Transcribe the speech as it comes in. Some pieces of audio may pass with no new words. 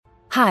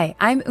Hi,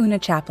 I'm Una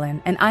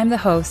Chaplin, and I'm the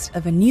host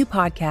of a new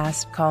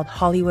podcast called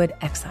Hollywood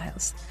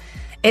Exiles.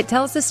 It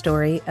tells the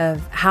story of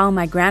how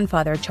my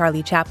grandfather,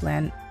 Charlie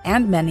Chaplin,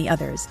 and many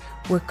others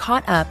were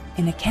caught up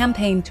in a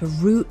campaign to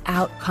root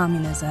out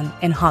communism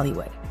in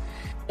Hollywood.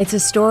 It's a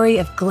story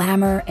of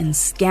glamour and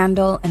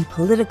scandal and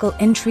political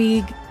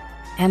intrigue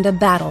and a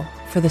battle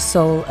for the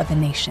soul of a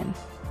nation.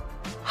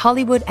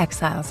 Hollywood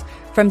Exiles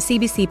from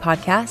CBC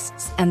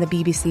Podcasts and the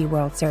BBC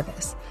World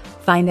Service.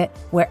 Find it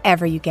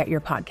wherever you get your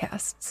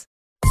podcasts.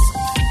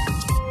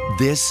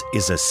 This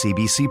is a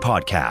CBC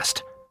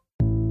podcast.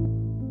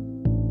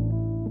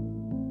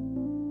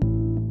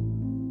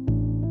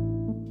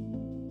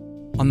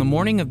 On the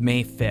morning of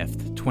May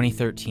 5th,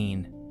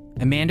 2013,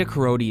 Amanda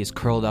Korody is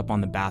curled up on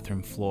the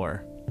bathroom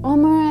floor.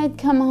 Omar had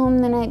come home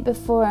the night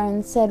before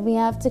and said, "We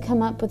have to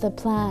come up with a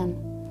plan."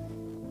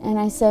 And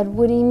I said,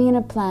 "What do you mean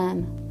a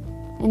plan?"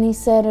 And he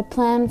said, "A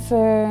plan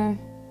for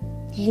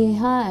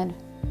jihad."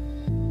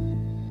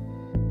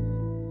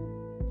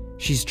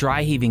 She's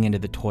dry heaving into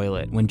the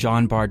toilet when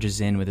John barges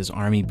in with his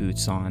army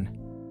boots on.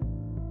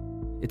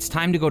 It's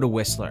time to go to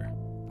Whistler,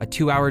 a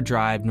 2-hour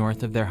drive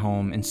north of their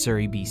home in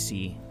Surrey,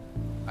 BC.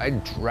 I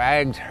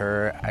dragged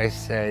her. I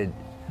said,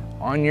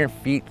 "On your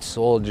feet,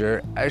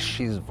 soldier," as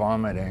she's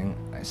vomiting.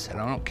 I said,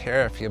 "I don't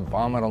care if you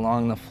vomit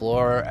along the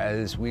floor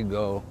as we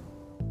go."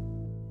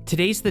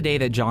 Today's the day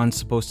that John's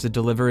supposed to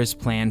deliver his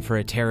plan for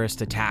a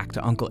terrorist attack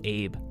to Uncle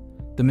Abe,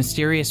 the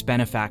mysterious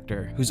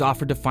benefactor who's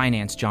offered to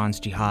finance John's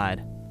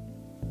jihad.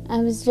 I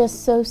was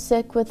just so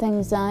sick with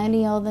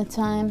anxiety all the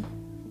time.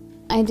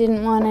 I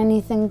didn't want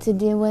anything to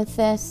do with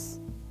this.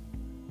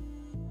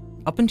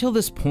 Up until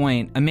this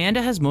point,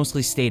 Amanda has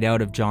mostly stayed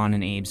out of John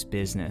and Abe's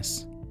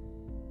business.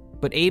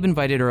 But Abe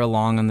invited her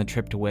along on the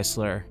trip to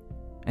Whistler,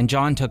 and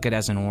John took it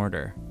as an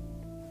order.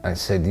 I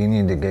said, "You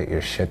need to get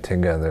your shit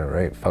together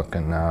right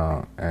fucking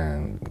now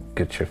and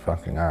get your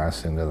fucking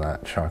ass into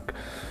that truck.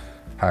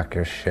 Pack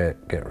your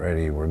shit, get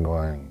ready, we're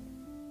going."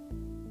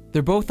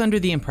 They're both under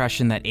the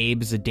impression that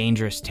Abe is a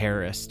dangerous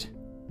terrorist.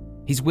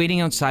 He's waiting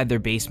outside their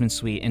basement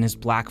suite in his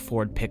black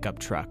Ford pickup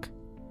truck.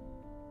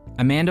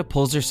 Amanda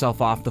pulls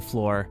herself off the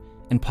floor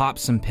and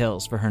pops some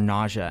pills for her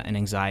nausea and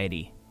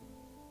anxiety.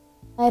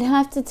 I'd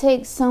have to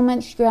take so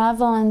much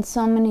gravel and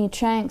so many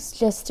tranks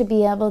just to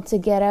be able to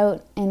get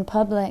out in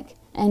public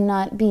and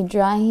not be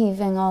dry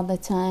heaving all the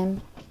time.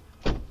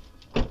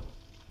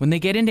 When they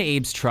get into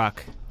Abe's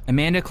truck,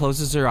 Amanda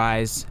closes her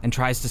eyes and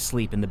tries to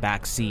sleep in the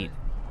back seat.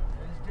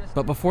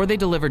 But before they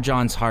deliver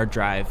John's hard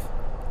drive,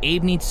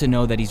 Abe needs to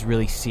know that he's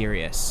really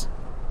serious.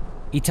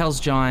 He tells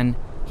John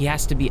he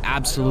has to be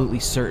absolutely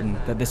certain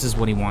that this is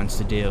what he wants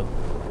to do.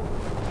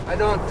 I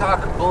don't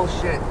talk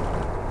bullshit.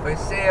 If I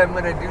say I'm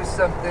gonna do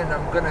something,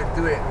 I'm gonna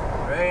do it,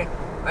 right?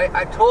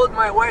 I told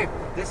my wife,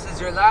 "This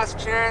is your last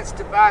chance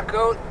to back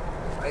out."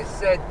 I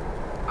said,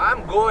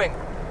 "I'm going.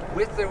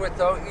 With or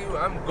without you,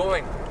 I'm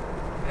going."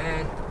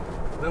 And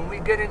when we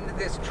get into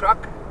this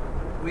truck,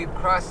 we've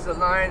crossed the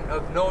line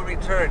of no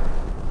return.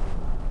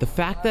 The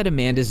fact that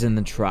Amanda's in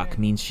the truck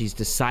means she's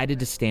decided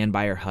to stand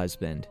by her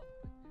husband.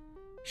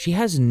 She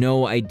has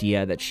no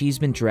idea that she's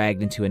been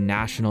dragged into a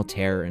national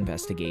terror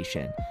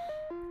investigation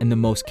in the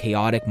most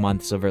chaotic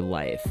months of her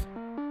life.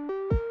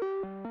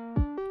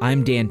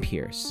 I'm Dan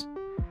Pierce,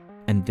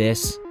 and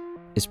this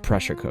is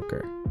Pressure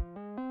Cooker.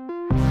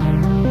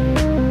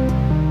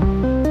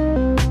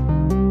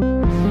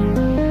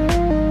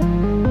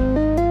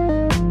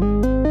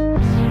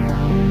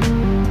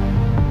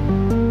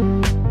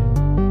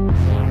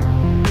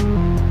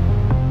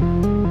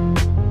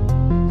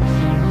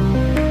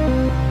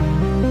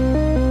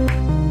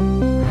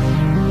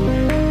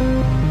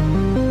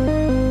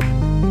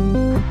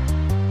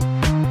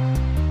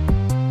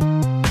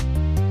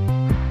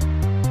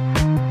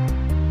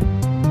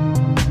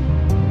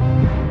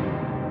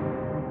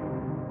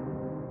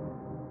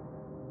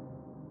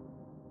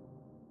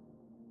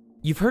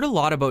 You've heard a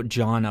lot about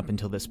John up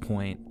until this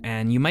point,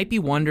 and you might be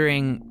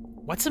wondering,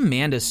 what's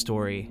Amanda's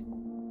story?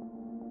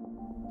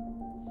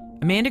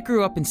 Amanda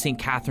grew up in St.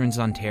 Catharines,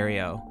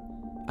 Ontario,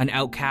 an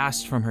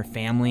outcast from her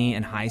family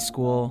and high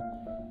school.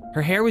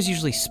 Her hair was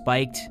usually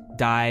spiked,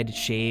 dyed,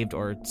 shaved,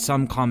 or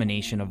some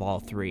combination of all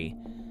three.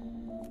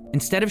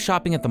 Instead of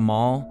shopping at the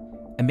mall,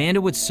 Amanda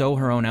would sew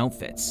her own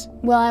outfits.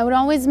 Well, I would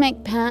always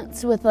make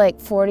pants with like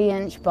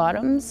 40-inch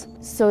bottoms,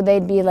 so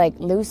they'd be like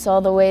loose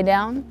all the way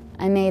down.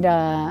 I made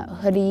a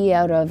hoodie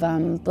out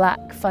of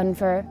black fun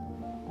fur.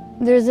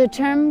 There's a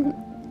term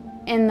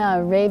in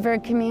the raver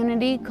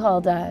community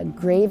called a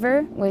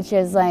graver, which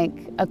is like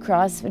a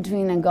cross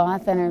between a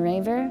goth and a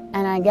raver,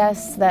 and I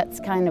guess that's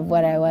kind of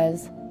what I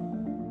was.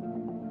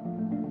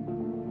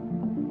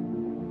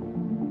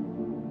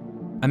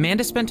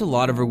 Amanda spent a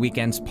lot of her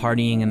weekends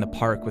partying in the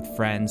park with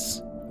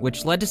friends,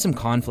 which led to some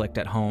conflict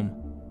at home.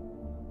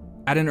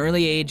 At an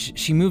early age,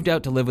 she moved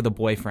out to live with a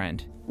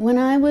boyfriend. When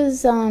I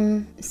was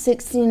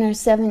 16 or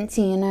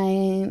 17,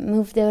 I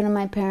moved out of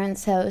my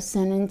parents' house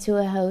and into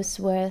a house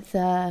with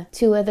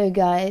 2 other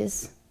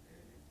guys.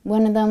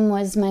 One of them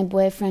was my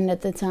boyfriend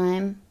at the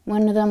time.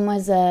 One of them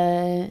was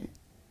a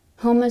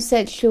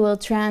homosexual,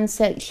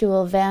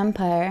 transsexual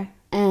vampire,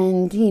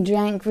 and he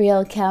drank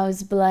real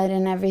cow's blood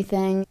and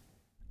everything.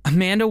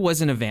 Amanda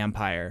wasn't a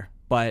vampire,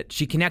 but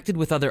she connected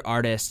with other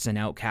artists and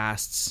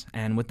outcasts,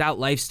 and with that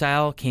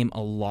lifestyle came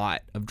a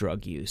lot of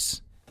drug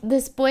use.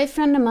 This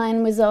boyfriend of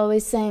mine was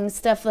always saying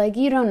stuff like,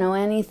 "You don't know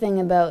anything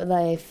about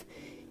life.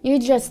 You're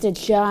just a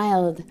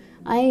child.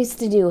 I used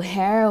to do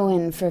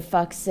heroin, for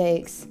fuck's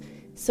sakes."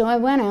 So I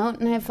went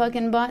out and I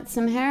fucking bought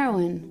some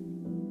heroin.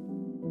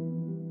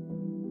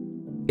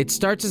 It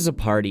starts as a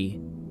party,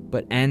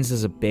 but ends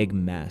as a big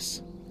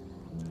mess.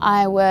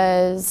 I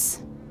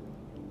was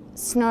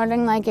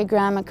snorting like a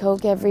gram of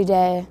coke every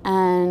day,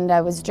 and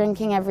I was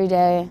drinking every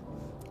day,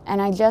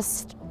 and I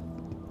just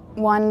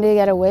wanted to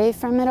get away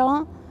from it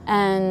all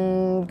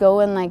and go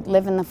and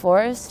live in the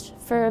forest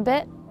for a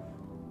bit.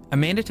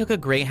 Amanda took a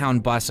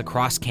Greyhound bus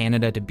across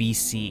Canada to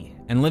BC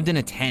and lived in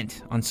a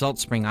tent on Salt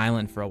Spring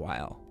Island for a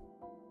while.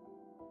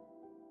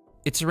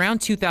 It's around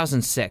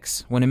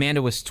 2006, when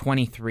Amanda was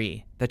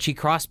 23, that she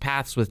crossed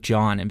paths with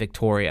John and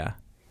Victoria.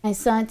 I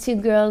saw two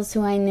girls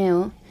who I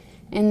knew,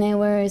 and they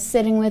were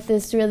sitting with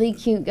this really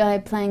cute guy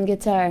playing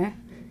guitar,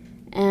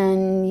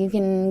 and you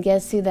can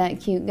guess who that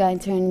cute guy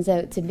turns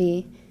out to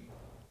be.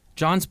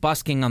 John's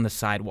busking on the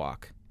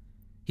sidewalk.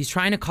 He's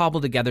trying to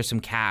cobble together some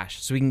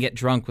cash so he can get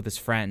drunk with his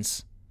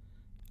friends.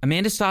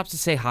 Amanda stops to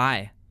say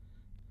hi.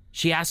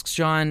 She asks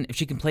John if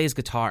she can play his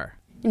guitar.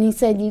 And he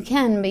said, "You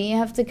can, but you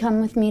have to come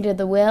with me to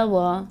the Whale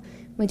Wall,"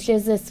 which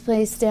is this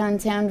place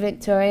downtown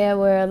Victoria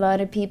where a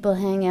lot of people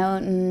hang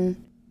out and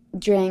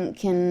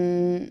drink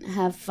and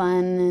have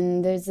fun.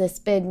 And there's this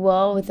big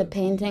wall with a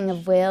painting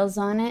of whales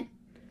on it,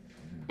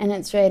 and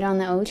it's right on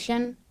the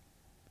ocean.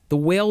 The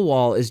Whale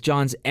Wall is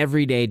John's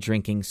everyday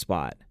drinking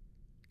spot,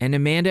 and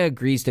Amanda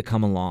agrees to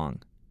come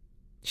along.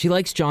 She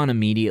likes John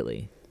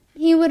immediately.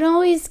 He would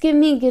always give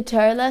me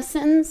guitar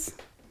lessons,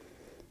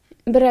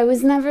 but I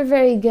was never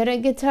very good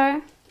at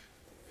guitar.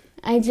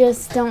 I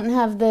just don't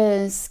have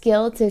the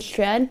skill to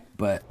shred.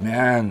 But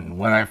man,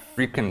 when I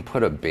freaking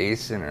put a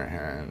bass in her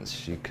hands,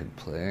 she could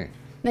play.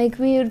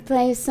 We would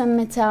play some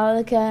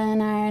Metallica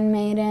and Iron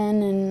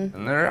Maiden And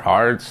they're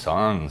hard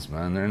songs,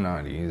 man. They're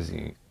not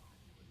easy.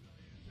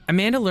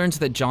 Amanda learns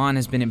that John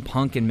has been in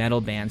punk and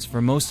metal bands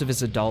for most of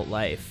his adult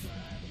life.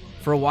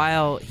 For a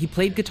while, he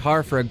played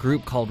guitar for a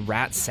group called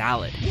Rat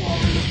Salad.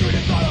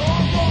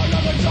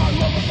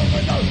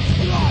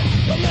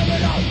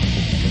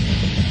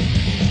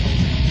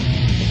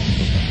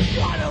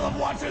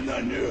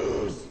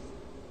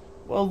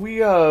 Well,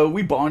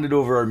 we bonded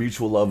over our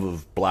mutual love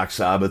of Black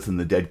Sabbath and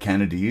the Dead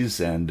Kennedys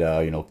and,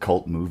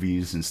 cult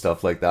movies and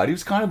stuff like that. He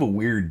was kind of a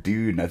weird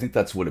dude, and I think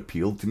that's what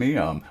appealed to me.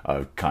 I'm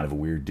kind of a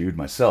weird dude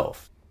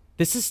myself.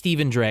 This is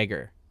Steven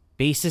Drager,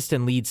 bassist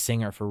and lead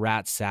singer for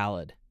Rat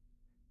Salad.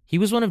 He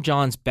was one of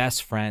John's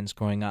best friends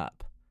growing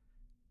up.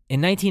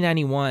 In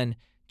 1991,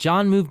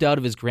 John moved out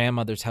of his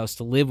grandmother's house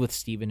to live with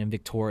Steven in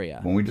Victoria.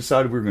 When we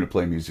decided we were going to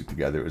play music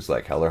together, it was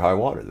like hell or high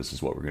water. This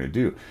is what we're going to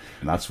do.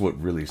 And that's what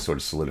really sort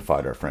of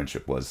solidified our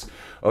friendship was,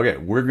 okay,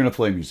 we're going to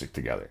play music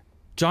together.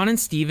 John and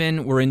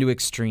Steven were into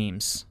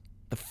extremes.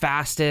 The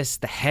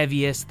fastest, the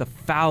heaviest, the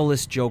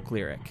foulest joke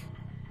lyric.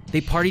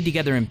 They partied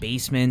together in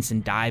basements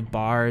and dive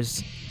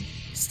bars.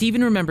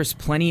 Steven remembers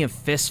plenty of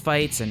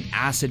fistfights and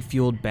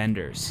acid-fueled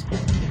benders.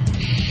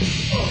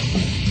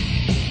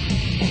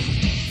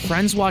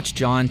 Friends watch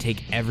John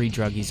take every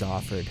drug he's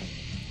offered.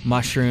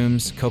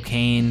 Mushrooms,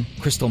 cocaine,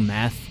 crystal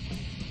meth.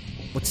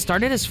 What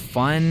started as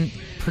fun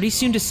pretty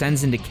soon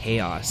descends into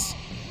chaos.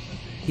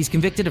 He's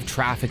convicted of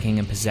trafficking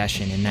and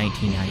possession in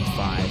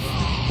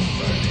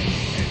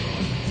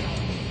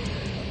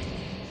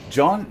 1995.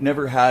 John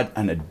never had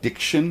an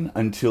addiction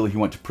until he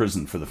went to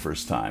prison for the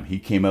first time. He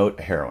came out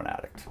a heroin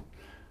addict.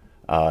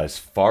 As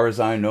far as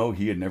I know,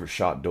 he had never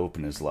shot dope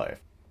in his life.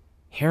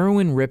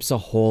 Heroin rips a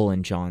hole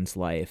in John's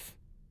life.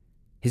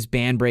 His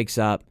band breaks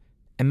up,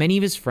 and many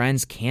of his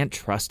friends can't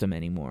trust him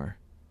anymore.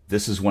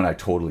 This is when I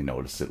totally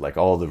noticed it,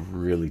 all the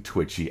really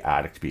twitchy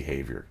addict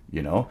behavior,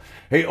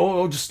 Hey,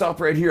 just stop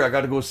right here. I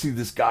got to go see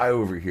this guy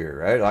over here,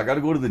 right? I got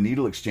to go to the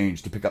needle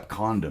exchange to pick up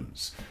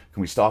condoms.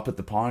 Can we stop at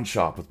the pawn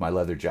shop with my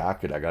leather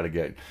jacket? I got to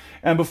get...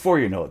 And before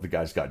you know it, the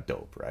guy's got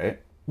dope, right?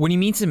 When he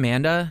meets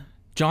Amanda,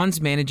 John's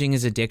managing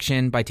his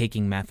addiction by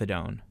taking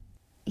methadone.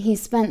 He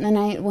spent the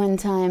night one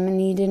time and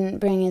he didn't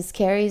bring his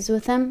carries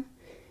with him.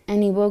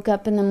 And he woke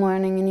up in the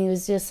morning and he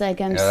was just like,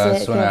 I'm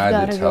sick, I've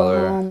got to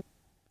go home.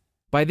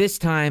 By this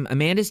time,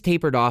 Amanda's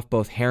tapered off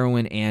both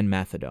heroin and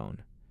methadone.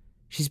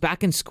 She's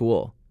back in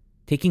school,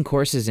 taking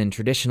courses in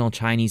traditional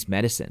Chinese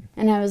medicine.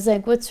 And I was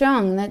like, what's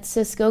wrong? Let's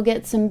just go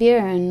get some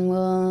beer and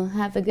we'll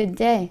have a good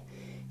day.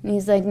 And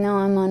he's like, no,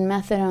 I'm on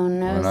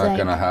methadone. And We're not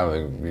going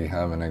to be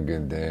having a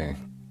good day.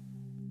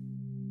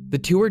 The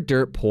two are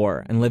dirt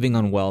poor and living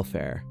on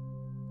welfare.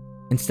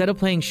 Instead of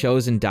playing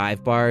shows in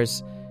dive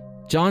bars,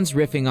 John's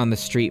riffing on the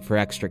street for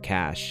extra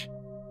cash.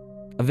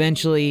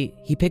 Eventually,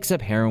 he picks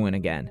up heroin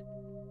again.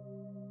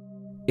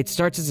 It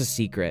starts as a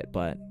secret,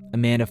 but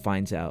Amanda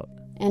finds out.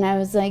 And I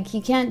was like,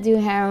 you can't do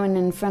heroin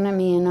in front of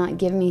me and not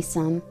give me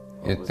some.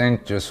 You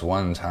think just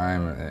one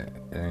time it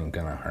ain't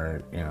gonna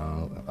hurt, you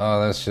know? Oh,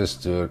 let's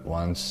just do it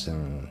once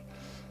and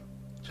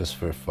just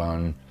for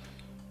fun.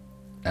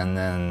 And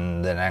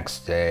then the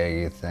next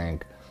day you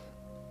think,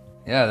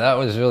 yeah, that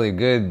was really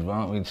good.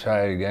 Why don't we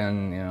try it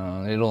again? You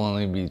know, it'll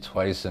only be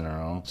twice in a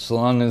row. So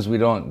long as we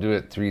don't do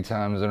it 3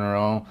 times in a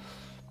row,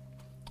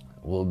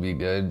 we'll be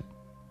good.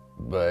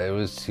 But it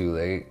was too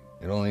late.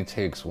 It only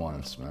takes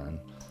once, man.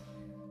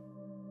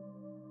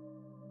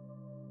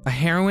 A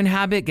heroin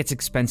habit gets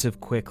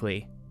expensive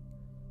quickly.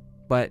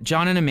 But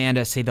John and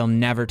Amanda say they'll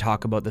never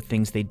talk about the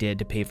things they did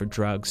to pay for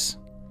drugs.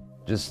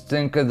 Just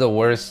think of the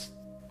worst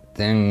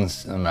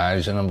things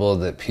imaginable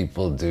that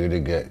people do to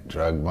get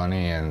drug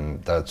money,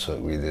 and that's what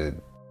we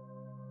did.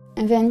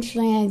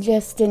 Eventually, I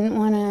just didn't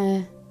want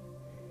to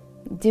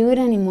do it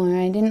anymore.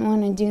 I didn't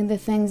want to do the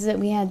things that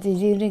we had to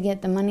do to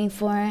get the money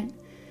for it.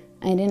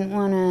 I didn't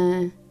want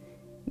to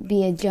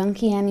be a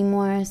junkie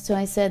anymore, so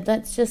I said,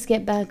 let's just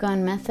get back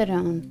on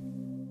methadone.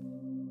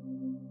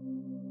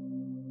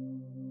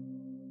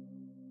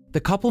 The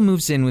couple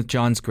moves in with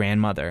John's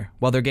grandmother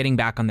while they're getting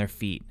back on their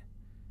feet.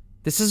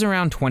 This is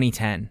around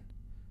 2010.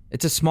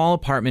 It's a small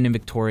apartment in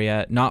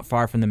Victoria, not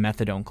far from the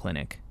methadone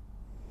clinic.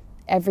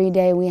 Every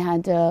day we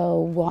had to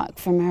walk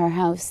from her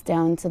house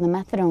down to the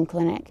methadone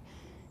clinic.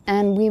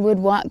 And we would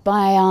walk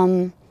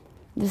by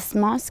this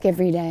mosque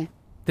every day.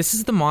 This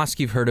is the mosque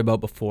you've heard about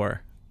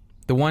before.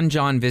 The one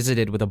John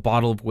visited with a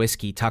bottle of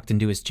whiskey tucked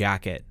into his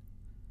jacket.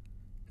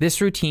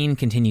 This routine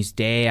continues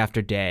day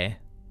after day,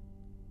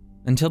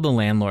 until the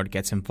landlord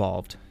gets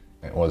involved.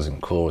 It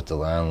wasn't cool with the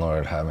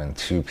landlord having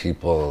 2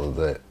 people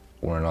that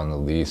weren't on the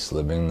lease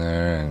living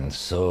there, and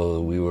so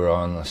we were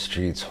on the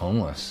streets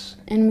homeless.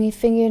 And we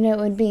figured it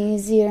would be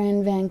easier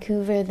in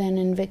Vancouver than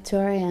in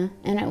Victoria,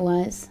 and it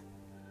was.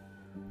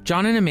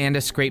 John and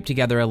Amanda scrape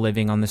together a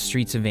living on the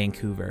streets of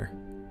Vancouver.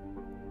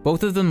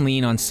 Both of them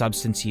lean on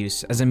substance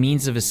use as a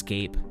means of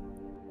escape.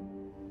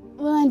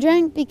 Well, I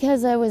drank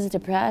because I was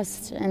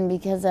depressed and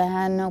because I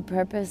had no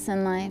purpose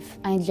in life.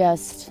 I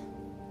just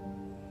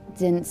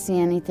didn't see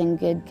anything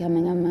good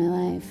coming of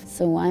my life,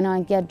 so why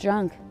not get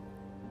drunk?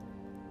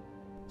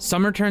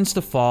 Summer turns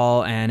to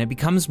fall, and it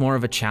becomes more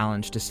of a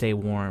challenge to stay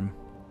warm.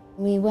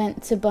 We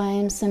went to buy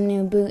him some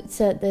new boots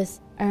at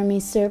this army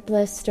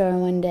surplus store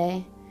one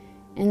day,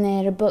 and they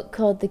had a book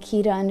called The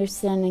Key to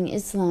Understanding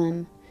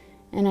Islam.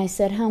 And I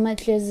said, how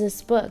much is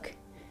this book?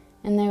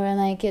 And they were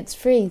like, it's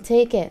free,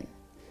 take it.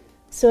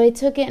 So I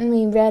took it and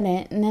we read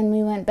it, and then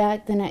we went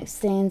back the next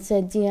day and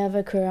said, do you have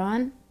a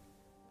Quran?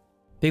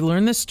 They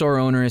learn the store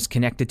owner is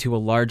connected to a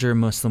larger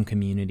Muslim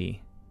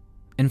community.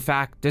 In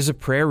fact, there's a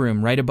prayer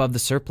room right above the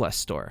surplus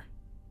store.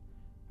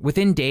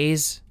 Within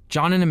days,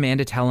 John and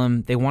Amanda tell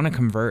him they want to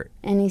convert.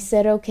 And he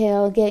said, okay,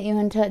 I'll get you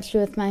in touch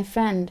with my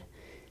friend.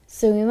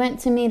 So we went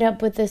to meet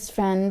up with this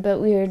friend, but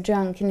we were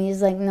drunk, and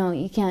he's like, no,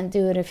 you can't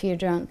do it if you're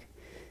drunk.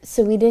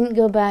 So we didn't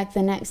go back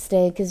the next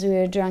day because we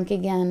were drunk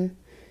again.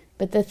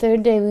 But the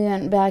third day we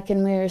went back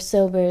and we were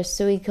sober,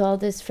 so he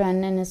called his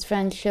friend, and his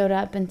friend showed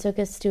up and took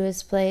us to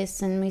his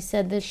place, and we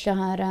said the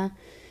Shahada,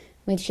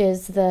 which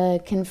is the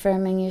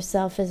confirming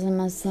yourself as a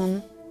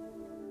Muslim.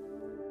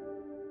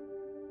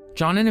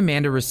 John and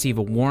Amanda receive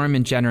a warm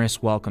and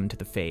generous welcome to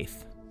the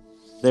faith.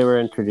 They were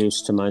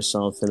introduced to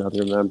myself and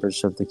other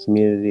members of the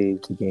community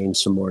to gain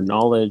some more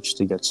knowledge,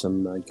 to get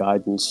some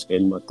guidance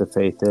in what the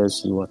faith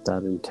is and what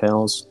that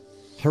entails.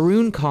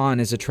 Haroon Khan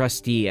is a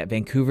trustee at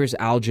Vancouver's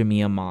Al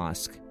Jamia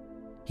Mosque.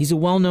 He's a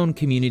well-known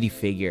community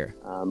figure.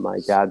 My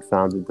dad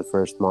founded the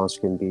first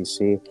mosque in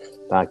BC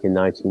back in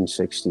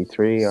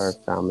 1963. Our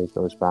family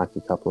goes back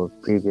a couple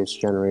of previous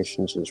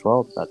generations as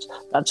well.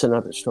 That's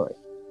another story.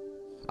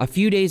 A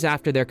few days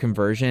after their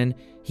conversion,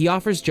 he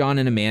offers John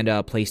and Amanda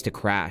a place to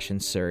crash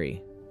in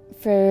Surrey.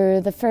 For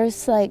the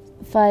first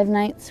 5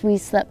 nights, we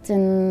slept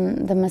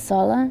in the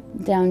Masala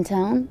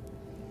downtown.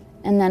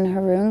 And then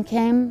Haroon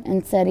came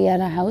and said he had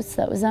a house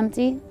that was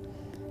empty.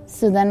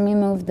 So then we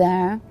moved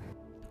there.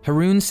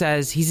 Haroon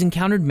says he's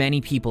encountered many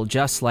people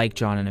just like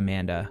John and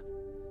Amanda.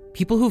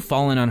 People who've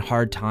fallen on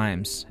hard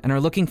times and are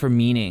looking for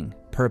meaning,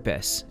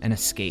 purpose, and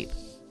escape.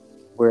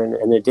 We're in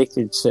an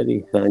addicted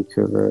city,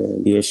 Vancouver,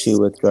 and the issue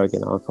with drug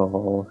and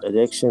alcohol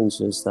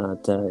addictions is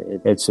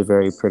that it's a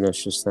very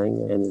pernicious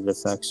thing and it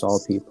affects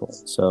all people.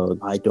 So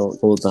I don't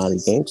hold that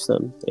against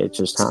them. It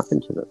just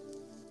happened to them.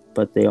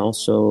 But they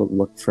also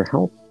look for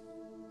help.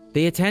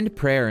 They attend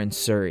prayer in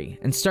Surrey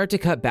and start to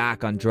cut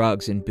back on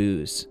drugs and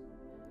booze.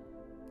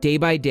 Day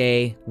by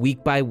day,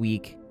 week by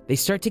week, they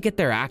start to get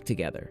their act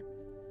together.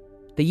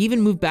 They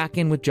even move back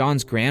in with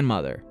John's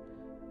grandmother,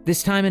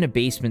 this time in a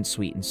basement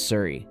suite in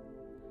Surrey.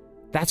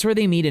 That's where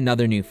they meet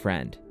another new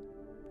friend,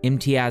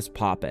 Imtiaz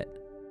Poppet.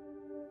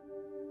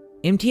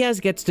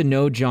 Imtiaz gets to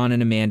know John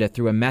and Amanda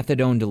through a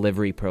methadone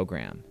delivery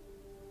program.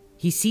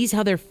 He sees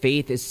how their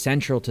faith is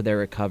central to their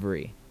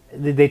recovery.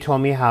 They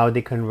told me how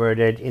they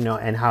converted,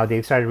 and how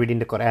they started reading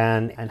the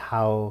Quran and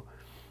how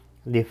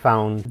they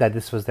found that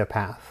this was their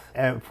path.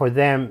 For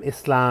them,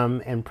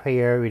 Islam and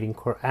prayer, reading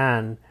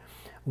Quran,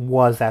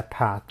 was that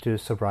path to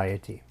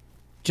sobriety.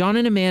 John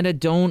and Amanda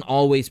don't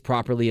always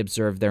properly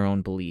observe their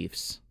own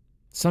beliefs.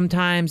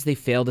 Sometimes they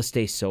fail to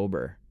stay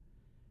sober.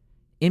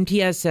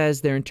 Imtiaz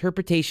says their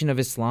interpretation of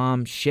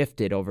Islam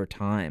shifted over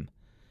time.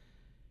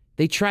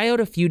 They try out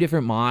a few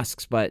different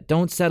mosques, but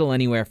don't settle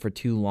anywhere for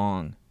too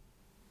long.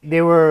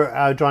 They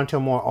were drawn to a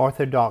more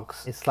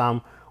orthodox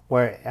Islam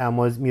where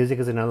music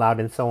isn't allowed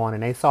and so on.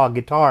 And I saw a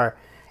guitar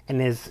in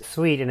his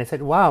suite and I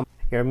said, wow,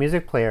 you're a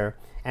music player.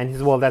 And he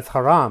said, well, that's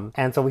haram.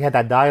 And so we had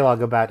that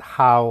dialogue about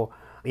how,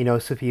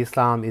 Sufi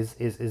Islam is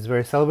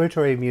very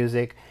celebratory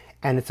music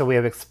and it's a way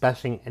of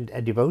expressing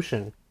a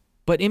devotion.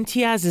 But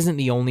Imtiaz isn't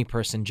the only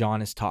person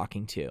John is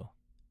talking to.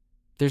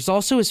 There's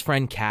also his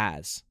friend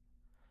Kaz,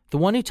 the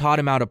one who taught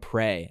him how to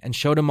pray and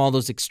showed him all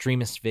those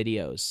extremist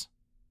videos.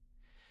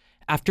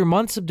 After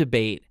months of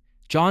debate,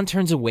 John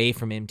turns away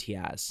from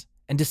Imtiaz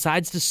and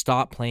decides to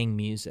stop playing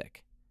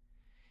music.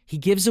 He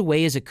gives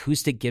away his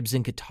acoustic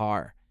Gibson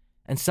guitar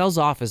and sells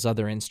off his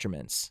other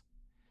instruments.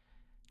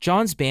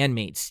 John's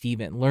bandmate,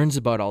 Steven, learns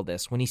about all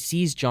this when he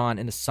sees John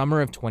in the summer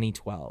of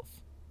 2012.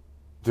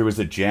 There was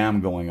a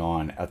jam going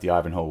on at the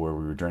Ivanhoe where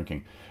we were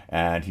drinking,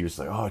 and he was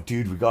like, oh,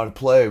 dude, we got to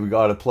play.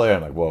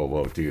 I'm like,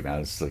 whoa, dude,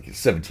 man, it's like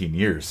 17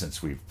 years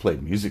since we've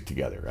played music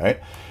together, right?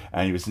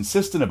 And he was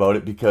insistent about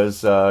it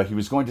because he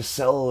was going to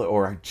sell,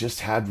 or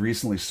just had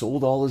recently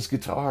sold all his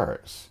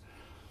guitars.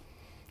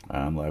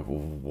 And I'm like, well,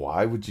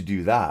 why would you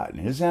do that? And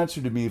his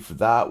answer to me for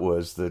that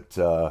was that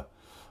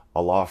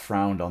Allah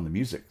frowned on the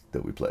music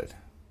that we played.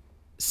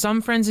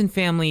 Some friends and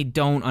family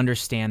don't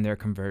understand their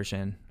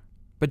conversion,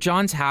 but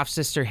John's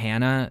half-sister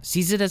Hannah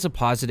sees it as a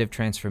positive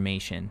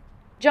transformation.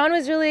 John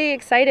was really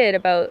excited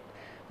about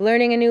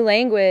learning a new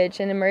language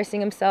and immersing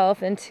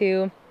himself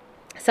into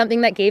something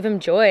that gave him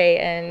joy.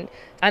 And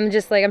I'm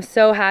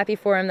so happy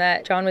for him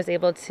that John was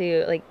able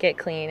to get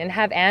clean and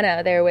have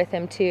Anna there with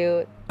him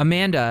too.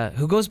 Amanda,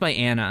 who goes by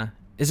Anna,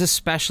 is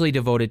especially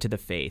devoted to the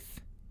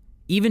faith.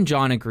 Even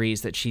John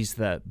agrees that she's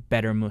the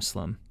better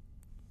Muslim.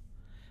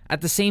 At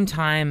the same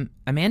time,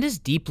 Amanda's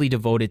deeply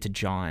devoted to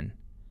John.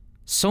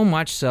 So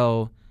much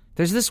so,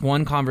 there's this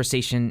one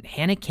conversation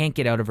Hannah can't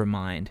get out of her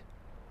mind.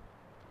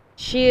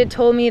 She had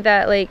told me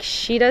that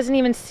she doesn't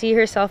even see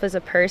herself as a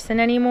person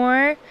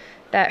anymore,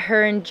 that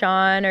her and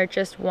John are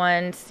just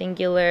one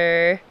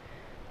singular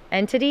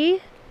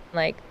entity.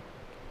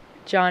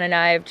 John and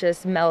I have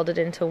just melded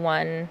into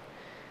one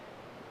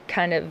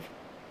kind of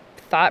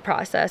thought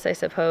process, I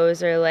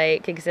suppose, or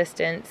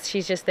existence.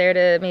 She's just there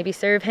to maybe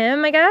serve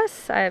him, I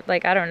guess. I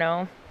don't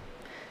know.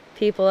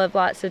 People have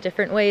lots of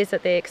different ways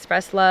that they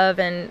express love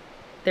and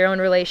their own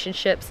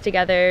relationships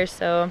together,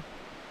 so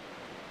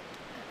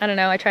I don't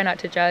know, I try not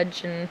to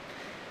judge, and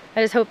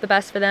I just hope the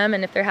best for them,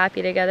 and if they're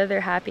happy together,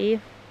 they're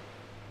happy.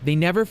 They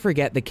never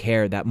forget the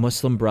care that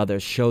Muslim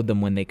brothers showed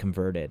them when they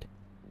converted.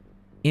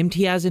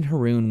 Imtiaz and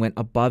Haroon went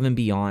above and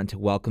beyond to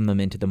welcome them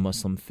into the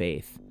Muslim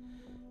faith.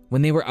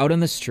 When they were out on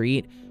the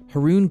street,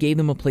 Haroon gave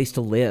them a place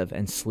to live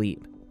and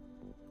sleep.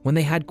 When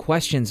they had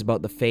questions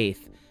about the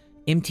faith,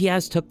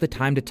 Imtiaz took the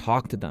time to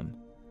talk to them.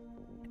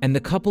 And the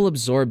couple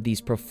absorbed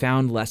these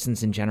profound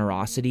lessons in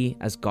generosity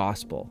as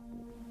gospel.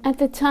 At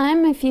the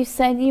time, if you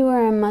said you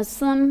were a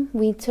Muslim,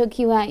 we took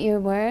you at your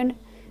word,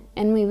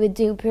 and we would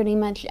do pretty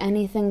much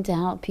anything to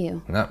help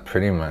you. Not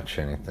pretty much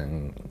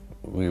anything.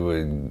 We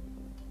would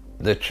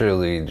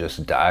literally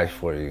just die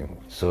for you.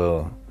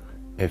 So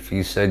if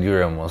you said you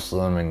were a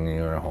Muslim and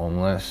you were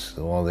homeless,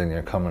 well, then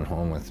you're coming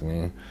home with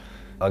me.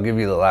 I'll give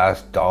you the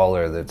last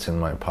dollar that's in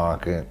my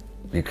pocket,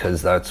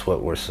 because that's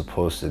what we're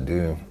supposed to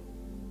do.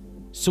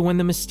 So when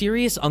the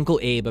mysterious Uncle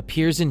Abe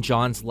appears in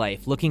John's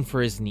life looking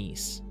for his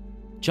niece,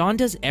 John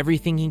does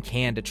everything he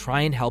can to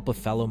try and help a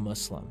fellow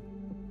Muslim.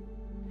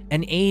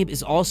 And Abe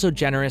is also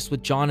generous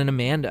with John and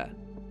Amanda.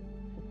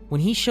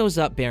 When he shows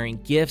up bearing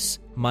gifts,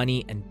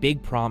 money, and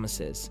big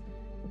promises,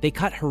 they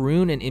cut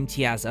Haroon and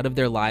Imtiaz out of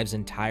their lives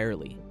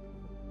entirely.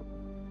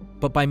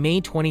 But by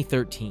May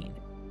 2013,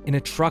 in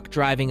a truck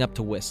driving up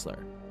to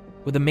Whistler,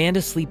 with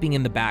Amanda sleeping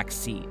in the back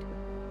seat,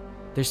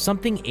 there's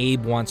something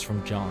Abe wants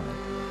from John.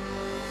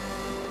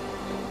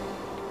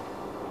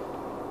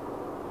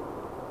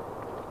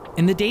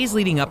 In the days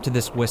leading up to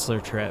this Whistler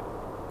trip,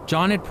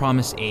 John had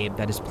promised Abe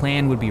that his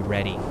plan would be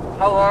ready.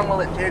 How long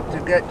will it take to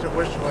get to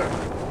Whistler?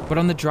 But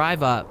on the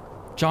drive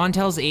up, John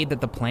tells Abe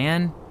that the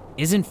plan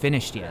isn't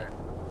finished yet.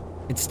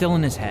 It's still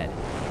in his head.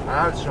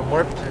 I have some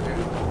work to do.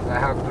 I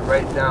have to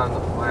write down the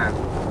plan.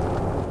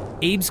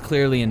 Abe's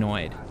clearly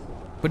annoyed,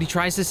 but he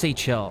tries to stay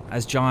chill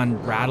as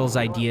John rattles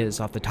ideas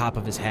off the top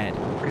of his head.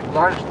 We could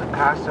launch the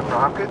Qassam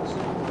rockets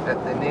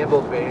at the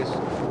naval base,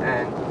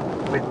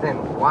 and within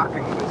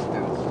walking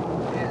distance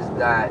is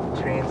that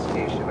train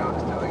station I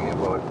was telling you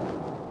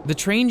about. The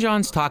train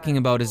John's talking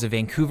about is a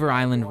Vancouver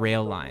Island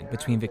rail line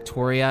between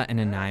Victoria and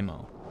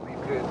Nanaimo. We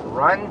could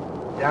run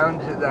down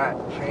to that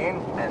train,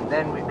 and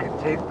then we could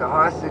take the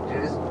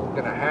hostages. We're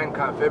going to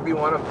handcuff every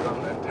one of them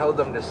and tell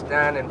them to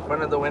stand in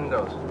front of the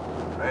windows,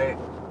 right?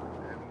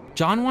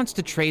 John wants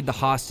to trade the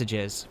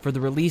hostages for the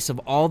release of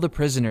all the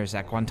prisoners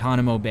at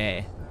Guantanamo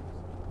Bay.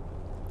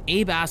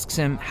 Abe asks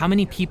him how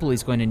many people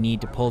he's going to need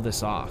to pull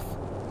this off.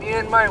 me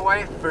and my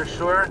wife for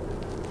sure.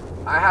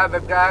 I have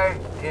a guy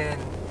in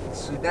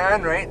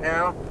Sudan right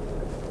now.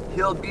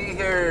 He'll be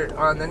here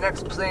on the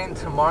next plane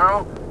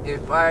tomorrow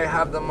if I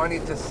have the money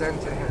to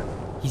send to him.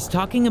 He's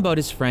talking about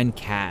his friend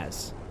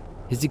Kaz,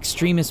 his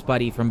extremist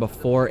buddy from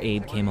before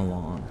Abe came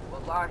along.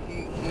 Wallah,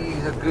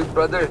 he's a good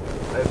brother.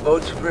 I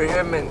vouch for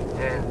him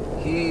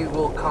and he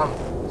will come.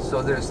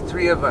 So there's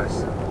 3 of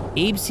us.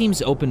 Abe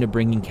seems open to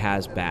bringing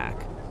Kaz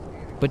back,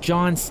 but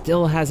John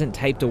still hasn't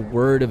typed a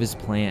word of his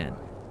plan.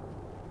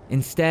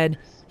 Instead,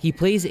 he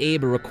plays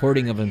Abe a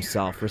recording of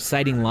himself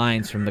reciting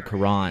lines from the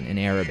Quran in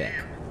Arabic.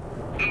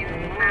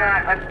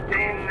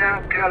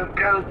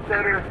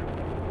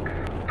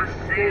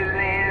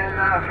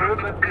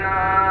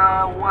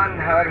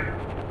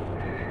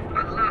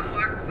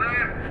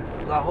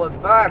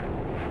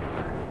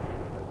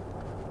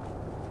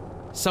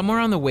 Somewhere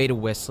on the way to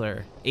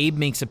Whistler, Abe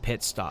makes a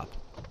pit stop.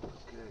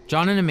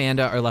 John and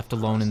Amanda are left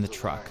alone in the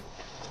truck.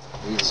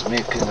 He's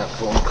making a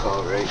phone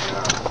call right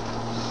now.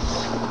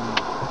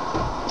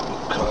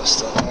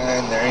 Across the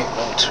line, there ain't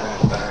no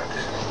turning back.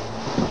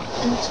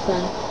 That's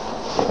fine.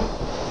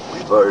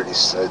 We've already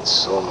said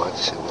so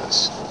much in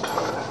this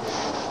car.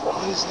 When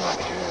he's not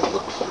here,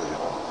 look for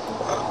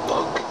a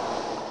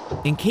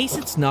bug. In case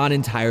it's not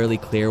entirely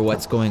clear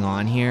what's going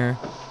on here,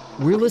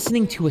 we're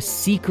listening to a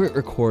secret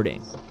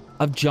recording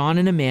of John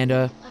and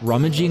Amanda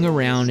rummaging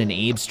around in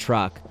Abe's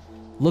truck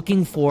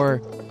looking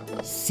for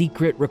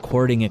secret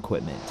recording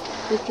equipment.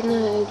 Look in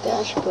the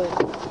dashboard. In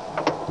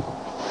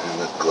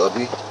the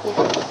glubby?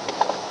 Yeah.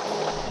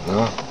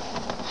 No,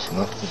 it's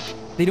nothing.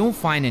 They don't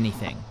find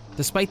anything,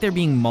 despite there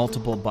being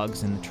multiple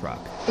bugs in the truck.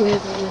 We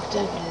haven't looked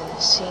under the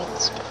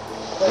seats.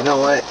 You know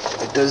what?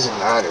 It doesn't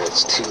matter.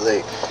 It's too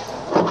late.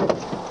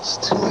 It's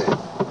too late.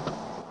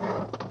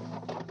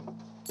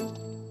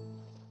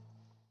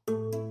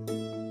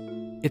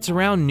 It's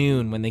around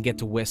noon when they get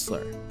to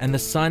Whistler, and the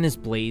sun is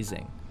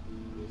blazing.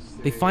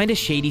 They find a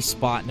shady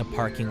spot in a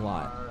parking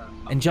lot,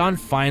 and John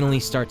finally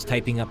starts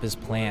typing up his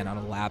plan on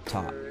a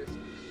laptop.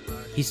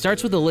 He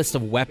starts with a list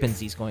of weapons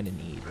he's going to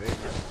need.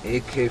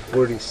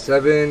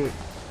 AK-47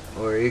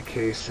 or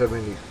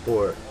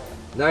AK-74.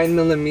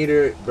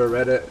 9mm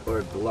Beretta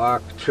or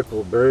Glock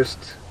triple burst.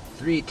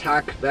 3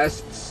 tac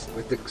vests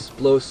with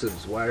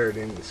explosives wired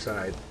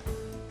inside.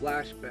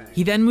 Flashbang.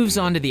 He then moves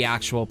on to the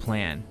actual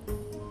plan.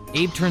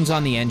 Abe turns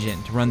on the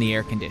engine to run the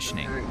air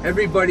conditioning.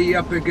 Everybody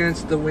up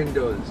against the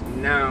windows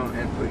now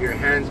and put your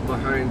hands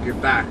behind your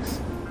backs.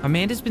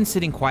 Amanda's been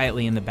sitting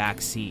quietly in the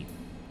back seat.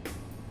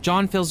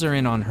 John fills her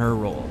in on her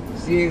role.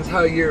 Seeing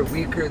how you're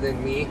weaker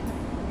than me,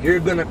 you're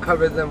gonna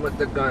cover them with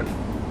the gun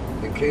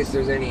in case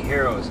there's any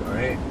heroes,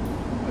 alright?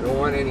 I don't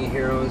want any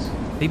heroes.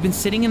 They've been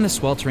sitting in the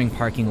sweltering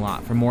parking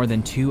lot for more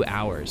than 2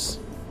 hours.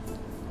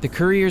 The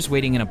courier's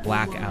waiting in a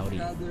black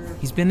Audi.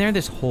 He's been there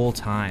this whole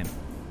time.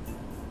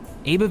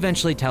 Abe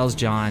eventually tells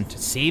John to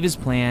save his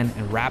plan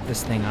and wrap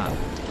this thing up.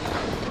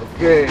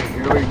 Okay,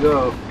 here we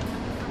go.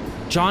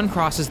 John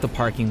crosses the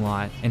parking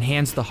lot and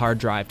hands the hard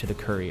drive to the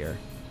courier.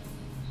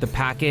 The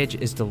package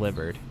is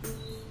delivered.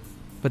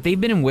 But they've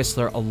been in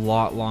Whistler a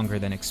lot longer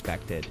than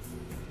expected.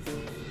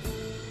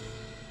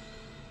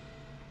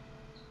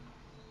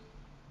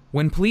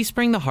 When police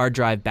bring the hard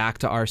drive back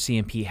to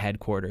RCMP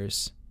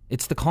headquarters,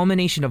 it's the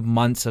culmination of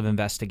months of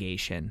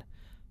investigation.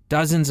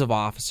 Dozens of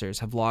officers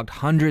have logged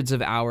hundreds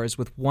of hours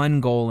with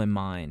one goal in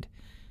mind.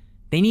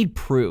 They need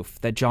proof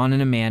that John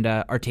and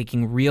Amanda are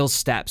taking real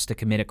steps to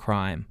commit a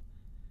crime.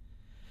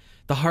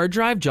 The hard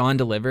drive John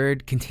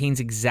delivered contains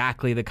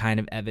exactly the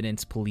kind of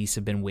evidence police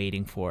have been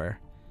waiting for.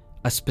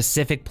 A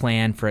specific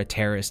plan for a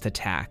terrorist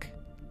attack.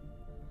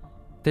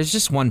 There's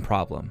just one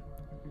problem.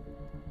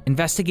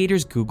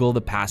 Investigators Google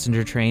the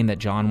passenger train that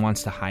John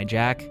wants to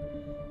hijack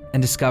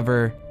and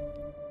discover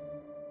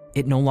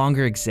it no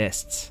longer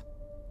exists.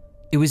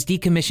 It was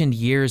decommissioned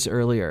years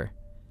earlier.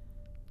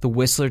 The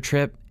Whistler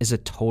trip is a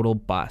total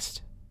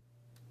bust.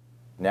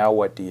 Now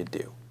what do you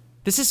do?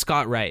 This is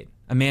Scott Wright,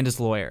 Amanda's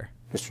lawyer.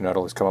 Mr.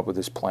 Nuttall has come up with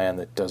this plan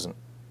that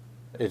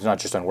it's not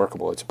just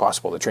unworkable, it's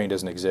impossible. The train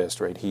doesn't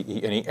exist, right?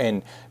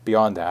 And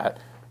beyond that,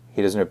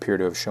 he doesn't appear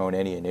to have shown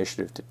any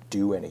initiative to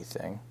do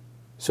anything.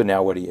 So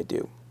now what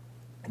do?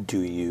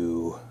 Do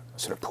you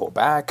sort of pull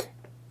back?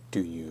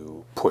 Do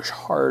you push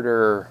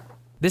harder?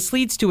 This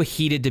leads to a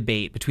heated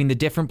debate between the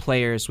different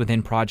players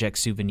within Project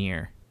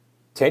Souvenir.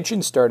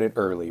 Tension started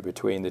early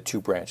between the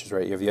two branches,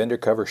 right? You have the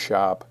undercover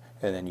shop,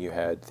 and then you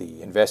had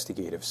the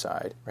investigative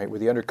side, right? Where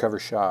the undercover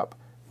shop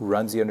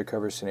runs the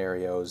undercover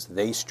scenarios,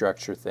 they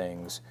structure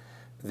things,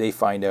 they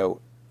find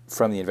out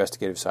from the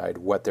investigative side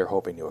what they're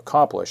hoping to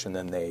accomplish, and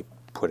then they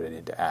put it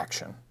into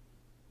action.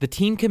 The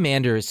team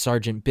commander is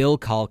Sergeant Bill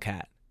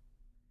Kalkat.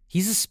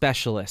 He's a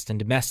specialist in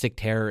domestic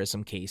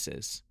terrorism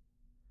cases.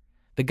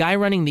 The guy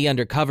running the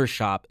undercover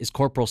shop is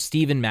Corporal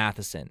Stephen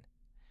Matheson.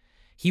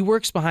 He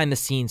works behind the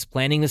scenes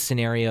planning the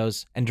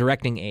scenarios and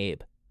directing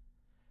Abe.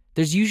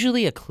 There's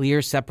usually a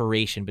clear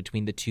separation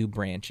between the two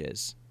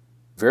branches.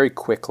 Very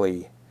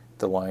quickly,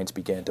 The lines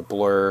began to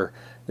blur.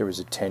 There was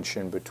a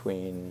tension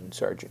between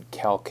Sergeant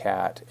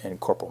Calcat and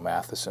Corporal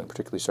Matheson.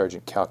 Particularly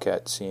Sergeant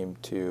Calcat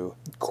seemed to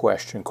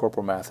question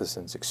Corporal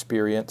Matheson's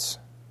experience.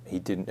 He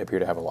didn't appear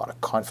to have a lot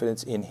of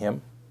confidence in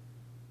him.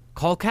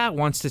 Calcat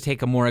wants to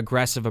take a more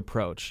aggressive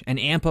approach and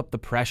amp up the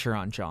pressure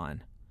on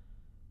John.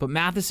 But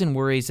Matheson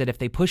worries that if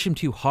they push him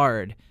too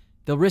hard,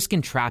 they'll risk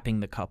entrapping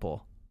the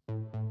couple.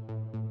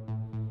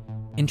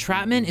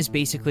 Entrapment is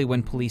basically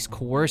when police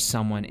coerce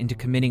someone into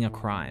committing a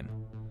crime.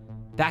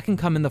 That can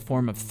come in the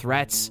form of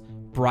threats,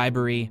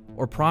 bribery,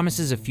 or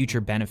promises of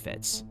future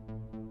benefits.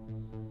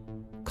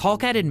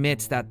 Calcat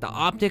admits that the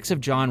optics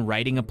of John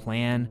writing a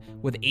plan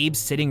with Abe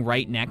sitting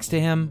right next to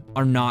him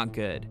are not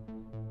good.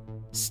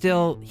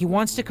 Still, he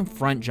wants to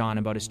confront John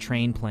about his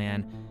train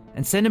plan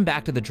and send him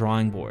back to the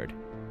drawing board.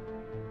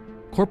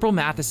 Corporal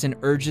Matheson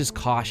urges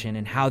caution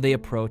in how they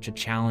approach a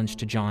challenge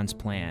to John's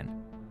plan.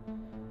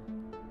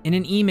 In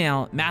an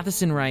email,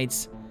 Matheson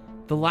writes,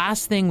 "The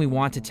last thing we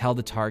want to tell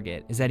the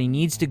target is that he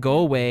needs to go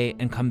away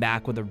and come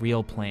back with a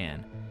real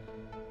plan.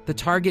 The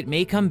target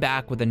may come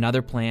back with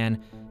another plan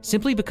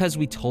simply because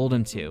we told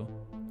him to.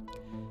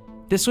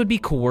 This would be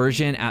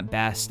coercion at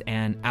best,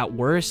 and at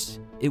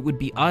worst, it would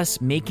be us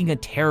making a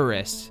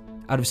terrorist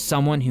out of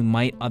someone who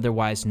might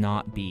otherwise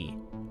not be."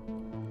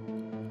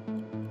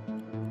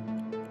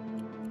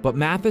 But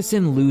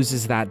Matheson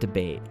loses that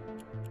debate.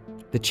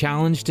 The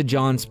challenge to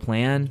John's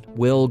plan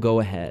will go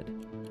ahead.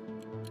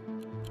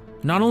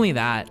 Not only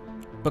that,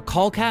 but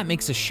Calcat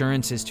makes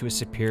assurances to his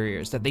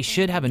superiors that they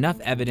should have enough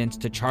evidence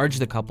to charge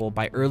the couple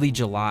by early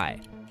July.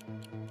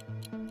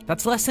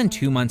 That's less than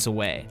 2 months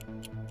away,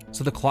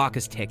 so the clock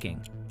is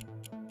ticking.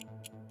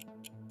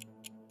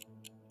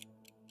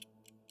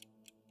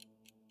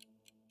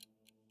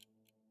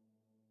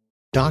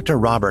 Dr.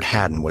 Robert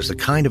Haddon was the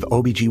kind of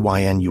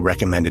OBGYN you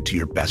recommended to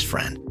your best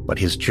friend, but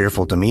his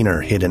cheerful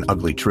demeanor hid an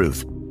ugly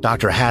truth.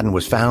 Dr. Haddon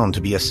was found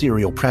to be a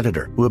serial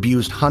predator who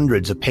abused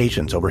hundreds of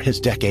patients over his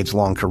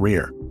decades-long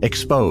career.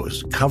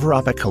 Exposed, Cover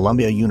Up at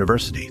Columbia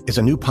University is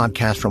a new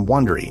podcast from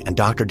Wondery and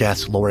Dr.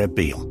 Death's Laura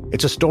Beale.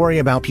 It's a story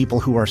about people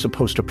who are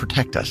supposed to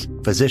protect us,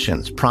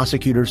 physicians,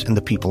 prosecutors, and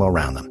the people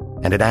around them.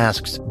 And it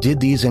asks, did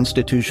these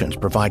institutions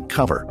provide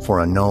cover for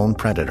a known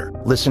predator?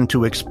 Listen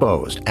to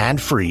Exposed,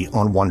 ad-free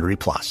on Wondery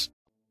Plus.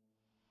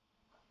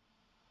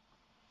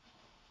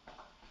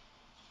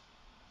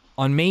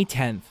 On May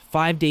 10th,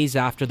 5 days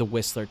after the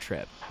Whistler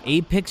trip,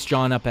 Abe picks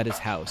John up at his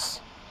house.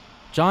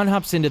 John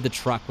hops into the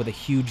truck with a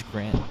huge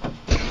grin.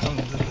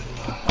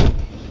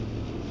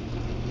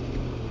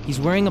 He's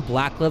wearing a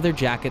black leather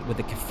jacket with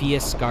a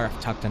keffiyeh scarf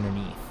tucked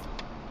underneath.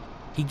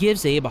 He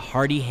gives Abe a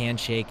hearty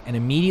handshake and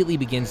immediately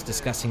begins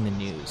discussing the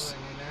news.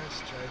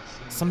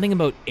 Something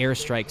about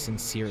airstrikes in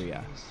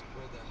Syria.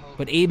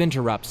 But Abe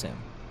interrupts him.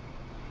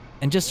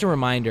 And just a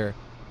reminder,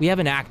 we have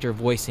an actor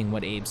voicing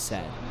what Abe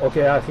said.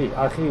 Okay,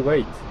 Achi,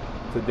 wait.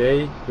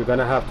 Today, we're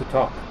gonna have to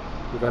talk.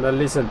 You're gonna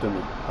listen to me.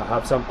 I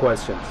have some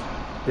questions.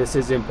 This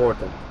is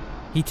important.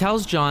 He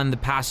tells John the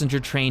passenger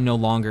train no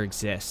longer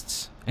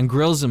exists and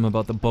grills him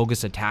about the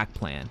bogus attack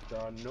plan.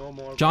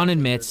 John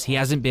admits he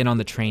hasn't been on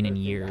the train in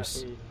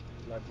years.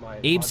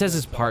 Abe says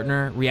his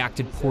partner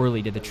reacted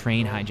poorly to the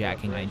train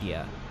hijacking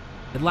idea.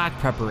 It lacked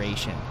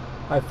preparation.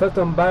 I felt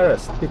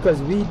embarrassed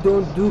because we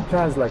don't do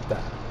plans like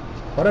that.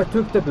 But I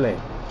took the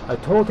blame. I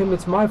told him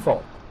it's my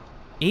fault.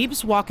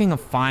 Abe's walking a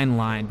fine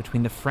line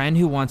between the friend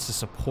who wants to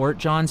support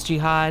John's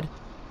jihad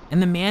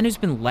and the man who's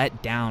been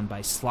let down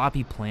by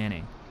sloppy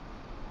planning.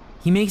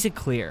 He makes it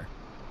clear,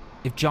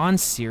 if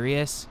John's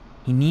serious,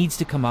 he needs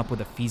to come up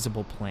with a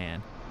feasible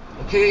plan.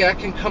 Okay, I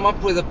can come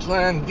up with a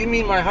plan. Give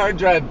me my hard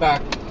drive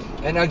back,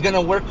 and I'm gonna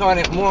work on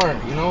it more,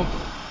 you know?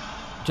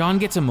 John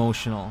gets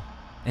emotional,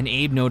 and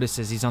Abe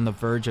notices he's on the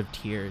verge of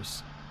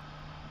tears.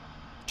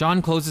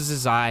 John closes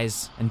his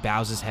eyes and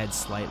bows his head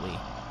slightly.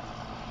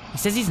 He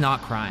says he's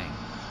not crying,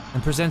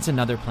 and presents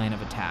another plan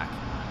of attack.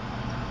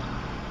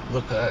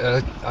 Look,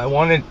 I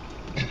want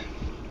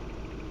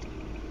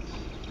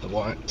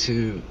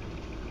to...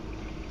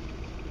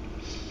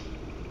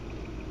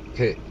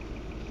 Okay,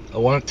 I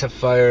want to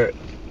fire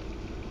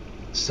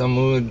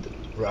Samud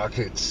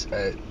rockets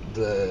at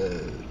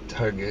the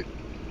target,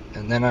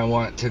 and then I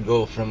want to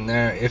go from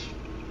there.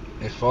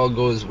 If all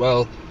goes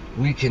well,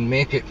 we can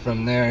make it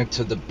from there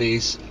to the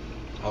base.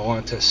 I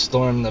want to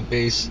storm the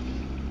base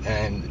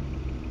and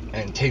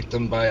take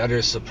them by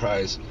utter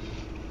surprise.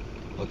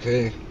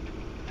 Okay?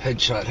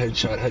 Headshot,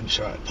 headshot,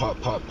 headshot.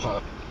 Pop, pop,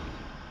 pop.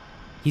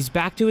 He's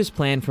back to his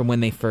plan from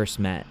when they first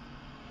met.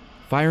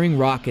 Firing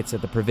rockets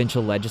at the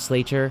provincial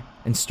legislature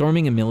and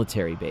storming a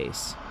military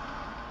base.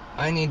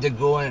 I need to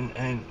go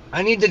and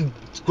I need to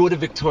go to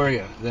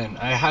Victoria then.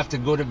 I have to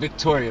go to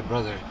Victoria,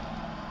 brother.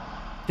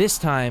 This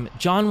time,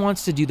 John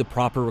wants to do the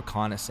proper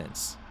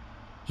reconnaissance.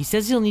 He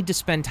says he'll need to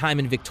spend time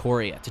in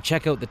Victoria to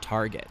check out the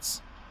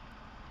targets.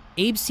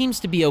 Abe seems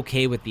to be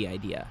okay with the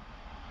idea,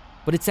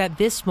 but it's at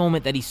this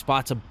moment that he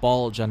spots a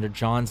bulge under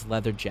John's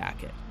leather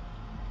jacket.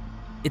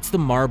 It's the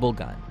marble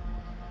gun,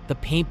 the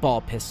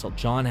paintball pistol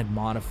John had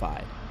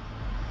modified.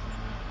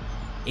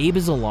 Abe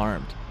is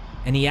alarmed.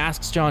 and he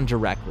asks John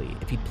directly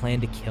if he'd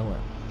planned to kill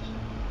him.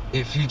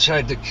 If he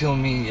tried to kill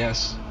me,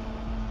 yes.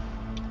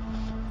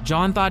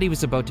 John thought he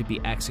was about to be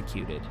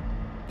executed,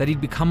 that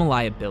he'd become a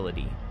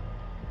liability.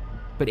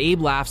 But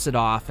Abe laughs it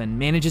off and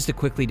manages to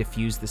quickly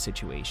defuse the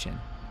situation.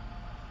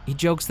 He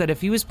jokes that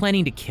if he was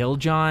planning to kill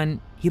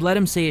John, he'd let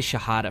him say his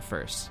shahada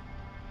first,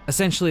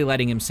 essentially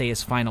letting him say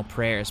his final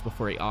prayers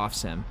before he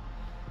offs him.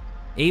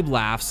 Abe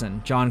laughs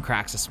and John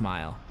cracks a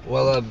smile.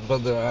 Well,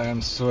 brother, I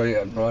am sorry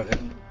I brought it.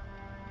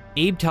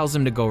 Abe tells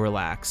him to go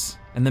relax,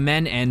 and the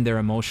men end their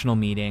emotional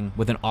meeting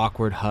with an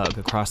awkward hug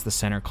across the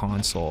center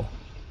console.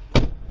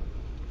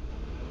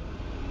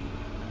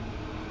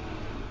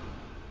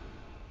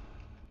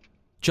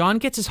 John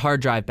gets his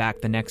hard drive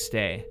back the next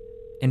day,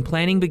 and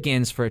planning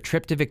begins for a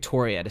trip to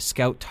Victoria to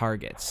scout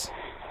targets.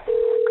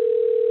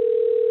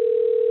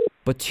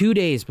 But 2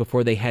 days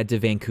before they head to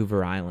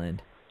Vancouver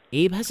Island,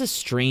 Abe has a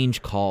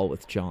strange call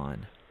with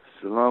John.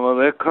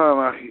 Assalamu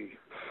alaikum, ahi.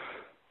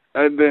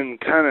 I've been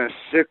kind of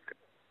sick.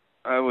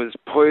 I was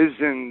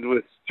poisoned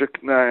with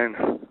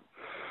strychnine.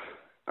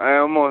 I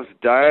almost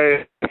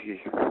died.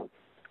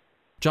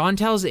 John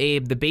tells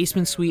Abe the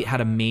basement suite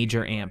had a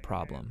major ant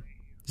problem.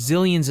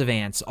 Zillions of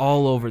ants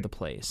all over the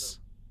place.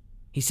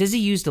 He says he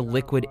used a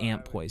liquid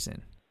ant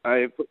poison.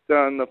 I put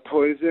down the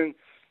poison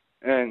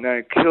and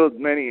I killed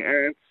many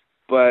ants,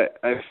 but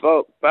I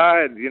felt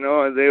bad, they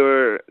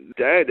were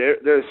dead.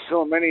 There's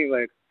so many,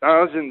 like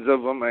thousands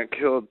of them I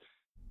killed.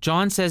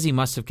 John says he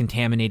must have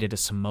contaminated a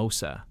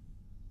samosa.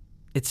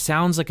 It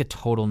sounds like a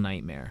total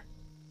nightmare.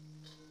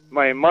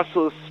 My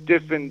muscles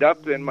stiffened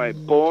up and my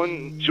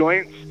bone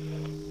joints,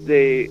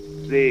 they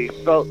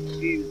felt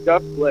seized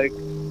up like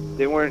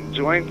they weren't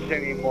joints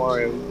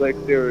anymore. It was like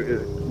they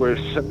were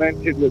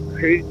cemented with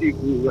crazy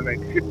glue, and I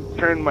couldn't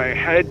turn my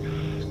head.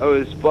 I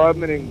was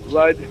vomiting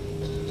blood,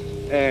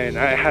 and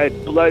I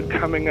had blood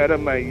coming out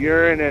of my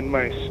urine and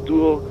my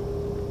stool.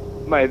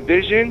 My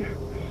vision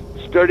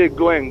started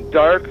going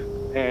dark,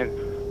 and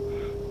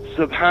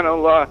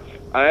subhanAllah,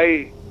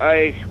 I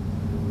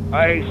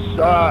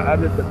saw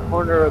out of the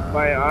corner of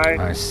my eye.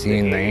 I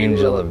seen the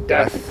angel of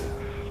death.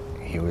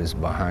 He was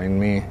behind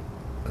me,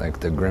 like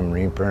the Grim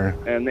Reaper.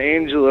 And the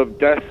angel of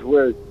death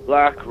wears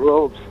black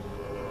robes.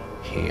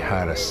 He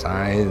had a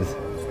scythe,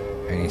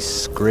 and he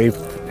scraped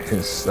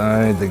his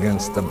scythe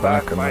against the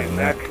back of my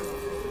neck.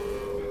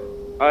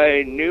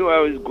 I knew I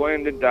was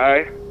going to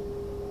die.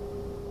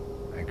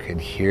 I could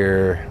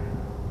hear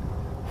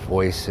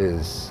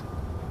voices,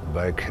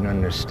 but I couldn't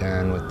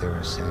understand what they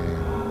were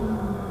saying.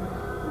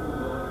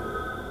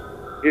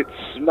 It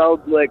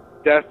smelled like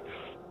death.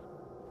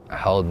 I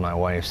held my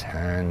wife's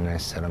hand and I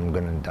said, I'm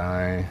gonna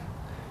die.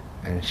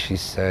 And she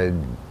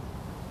said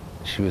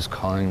she was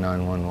calling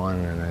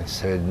 911, and I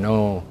said,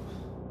 no.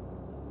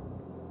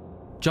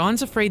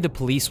 John's afraid the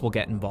police will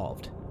get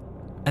involved.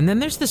 And then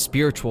there's the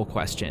spiritual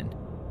question.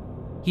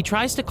 He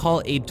tries to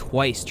call Abe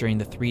twice during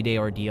the 3-day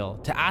ordeal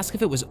to ask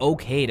if it was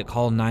okay to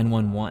call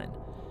 911.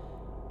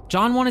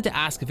 John wanted to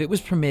ask if it was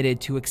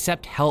permitted to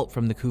accept help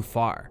from the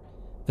kuffar,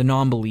 the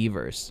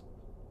non-believers.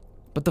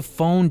 But the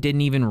phone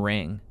didn't even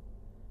ring.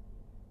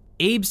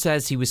 Abe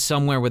says he was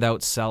somewhere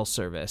without cell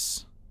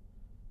service.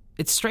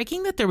 It's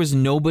striking that there was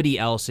nobody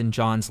else in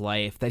John's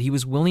life that he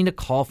was willing to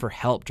call for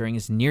help during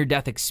his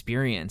near-death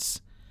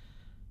experience.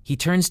 He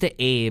turns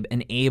to Abe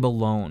and Abe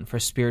alone for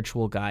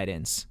spiritual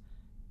guidance,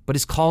 but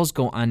his calls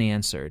go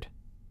unanswered.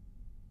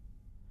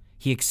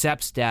 He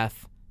accepts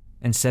death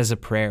and says a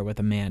prayer with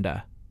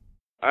Amanda.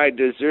 I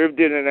deserved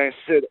it, and I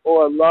said,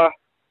 oh Allah,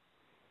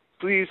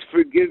 please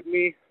forgive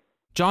me.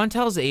 John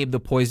tells Abe the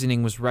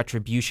poisoning was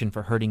retribution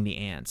for hurting the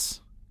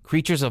ants,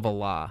 creatures of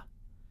Allah.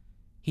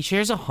 He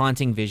shares a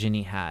haunting vision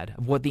he had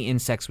of what the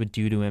insects would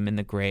do to him in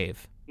the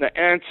grave. The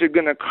ants are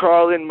going to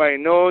crawl in my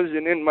nose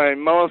and in my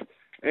mouth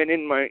and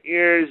in my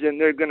ears,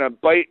 and they're going to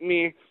bite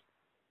me.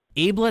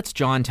 Abe lets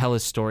John tell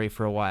his story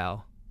for a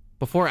while,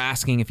 before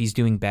asking if he's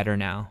doing better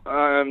now.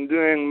 I'm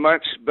doing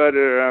much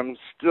better. I'm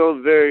still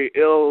very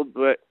ill,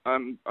 but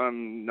I'm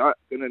not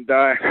going to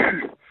die.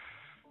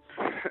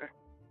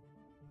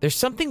 There's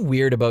something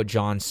weird about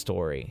John's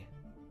story.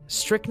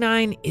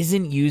 Strychnine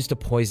isn't used to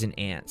poison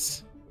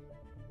ants.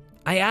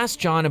 I asked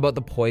John about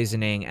the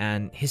poisoning,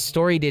 and his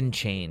story didn't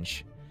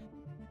change.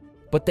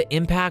 But the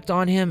impact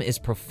on him is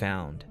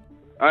profound.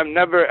 I'm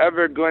never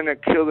ever going to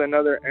kill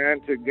another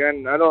ant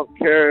again. I don't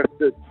care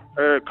if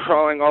they're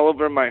crawling all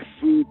over my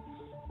food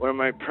or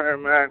my prayer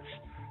mats.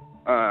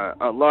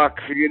 Allah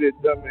created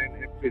them,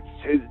 and if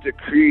it's His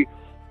decree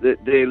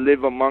that they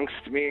live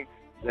amongst me,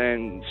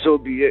 then so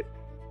be it.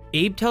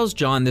 Abe tells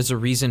John there's a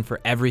reason for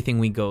everything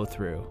we go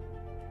through.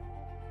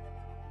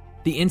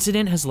 The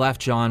incident has left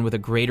John with a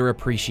greater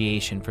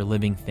appreciation for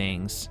living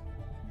things.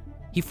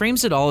 He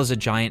frames it all as a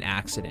giant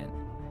accident,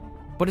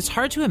 but it's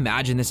hard to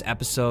imagine this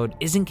episode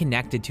isn't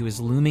connected to his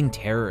looming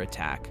terror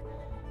attack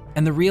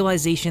and the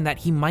realization that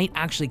he might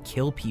actually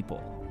kill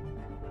people.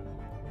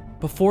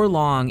 Before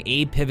long,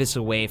 Abe pivots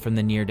away from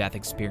the near-death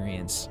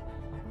experience.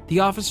 The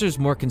officer's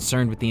more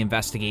concerned with the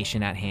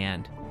investigation at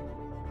hand.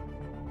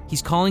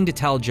 He's calling to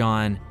tell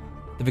John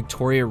the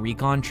Victoria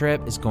recon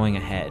trip is going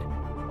ahead.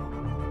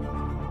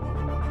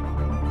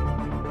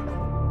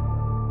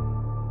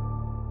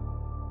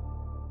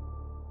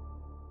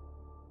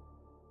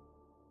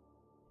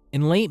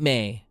 In late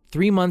May,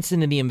 3 months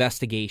into the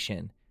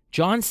investigation,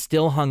 John's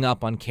still hung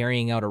up on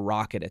carrying out a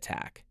rocket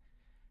attack.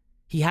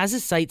 He has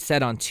his sights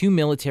set on 2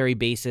 military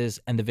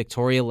bases and the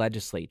Victoria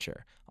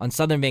Legislature on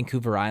southern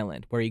Vancouver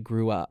Island, where he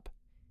grew up.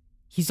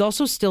 He's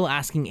also still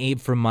asking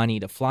Abe for money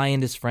to fly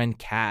in his friend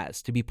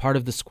Kaz to be part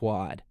of the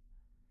squad.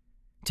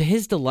 To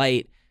his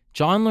delight,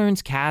 John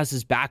learns Kaz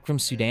is back from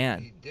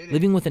Sudan,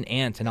 living with an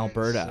aunt in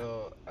Alberta.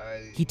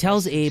 He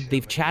tells Abe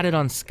they've chatted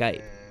on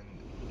Skype.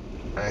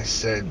 I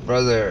said,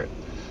 brother,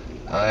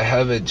 I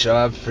have a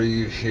job for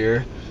you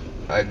here.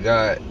 I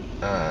got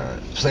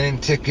plane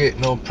ticket,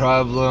 no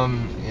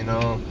problem, you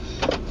know.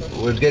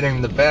 We're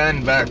getting the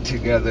band back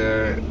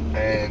together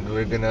and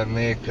we're gonna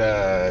make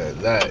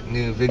that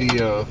new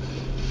video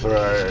for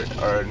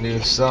our new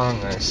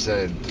song. I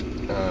said,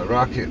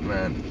 Rocket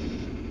Man.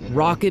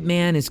 Rocket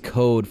Man is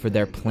code for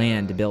their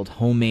plan to build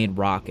homemade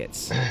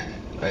rockets.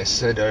 I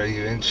said, are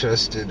you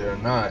interested or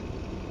not?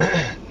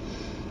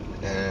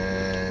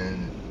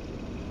 And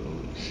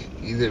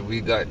either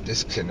we got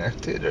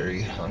disconnected or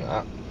he hung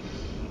up.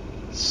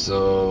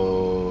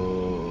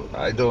 So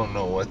I don't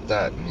know what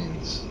that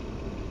means.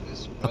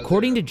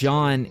 According to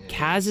John,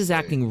 Kaz is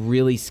acting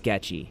really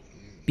sketchy,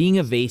 being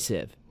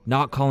evasive,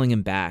 not calling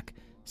him back,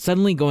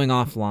 suddenly going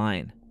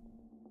offline.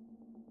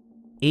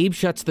 Abe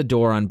shuts the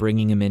door on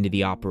bringing him into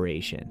the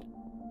operation.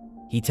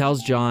 He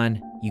tells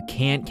John, you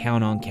can't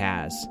count on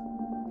Kaz.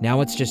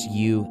 Now it's just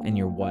you and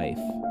your wife.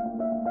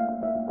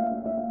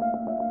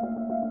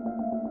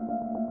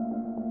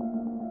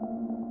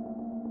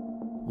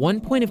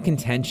 One point of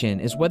contention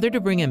is whether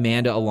to bring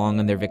Amanda along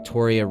on their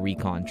Victoria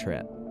recon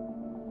trip.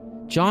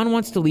 John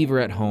wants to leave her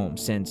at home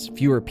since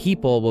fewer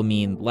people will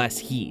mean less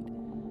heat.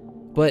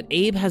 But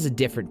Abe has a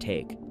different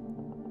take.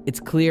 It's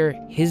clear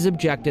his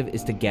objective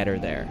is to get her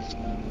there.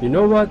 You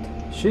know what?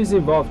 She's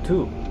involved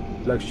too,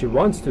 like she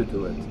wants to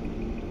do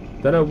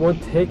it. Then I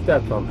won't take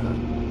that from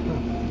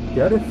her.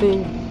 The other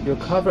thing, your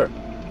cover.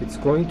 It's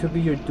going to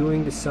be you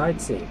doing the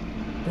sightseeing.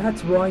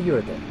 That's why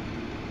you're there.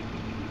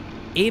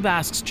 Abe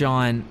asks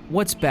John,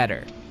 what's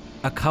better,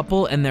 a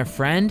couple and their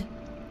friend,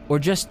 or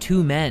just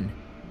 2 men?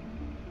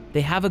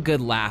 They have a good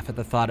laugh at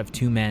the thought of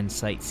 2 men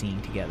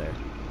sightseeing together.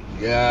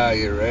 Yeah,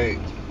 you're right.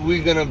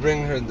 We're gonna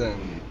bring her then.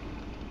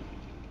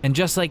 And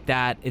just like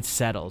that, it's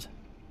settled.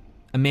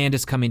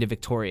 Amanda's coming to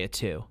Victoria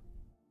too.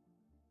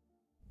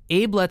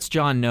 Abe lets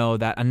John know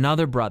that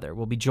another brother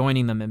will be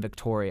joining them in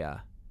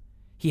Victoria.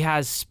 He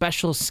has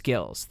special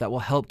skills that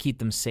will help keep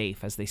them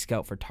safe as they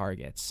scout for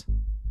targets.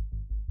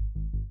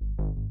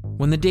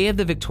 When the day of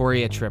the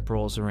Victoria trip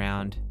rolls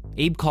around,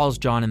 Abe calls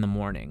John in the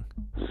morning.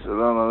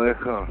 Assalamu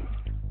alaikum.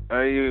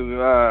 Are you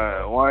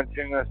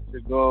wanting us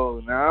to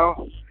go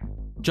now?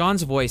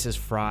 John's voice is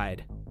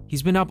fried.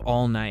 He's been up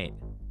all night.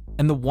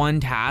 And the one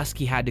task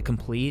he had to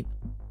complete,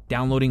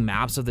 downloading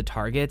maps of the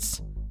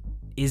targets,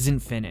 isn't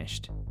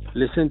finished.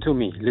 Listen to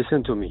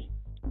me.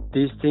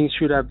 These things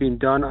should have been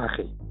done,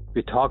 Akhi.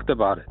 We talked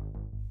about it.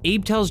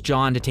 Abe tells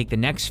John to take the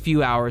next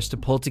few hours to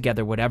pull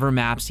together whatever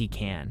maps he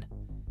can.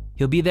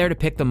 He'll be there to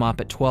pick them up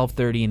at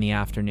 12:30 in the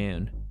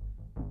afternoon.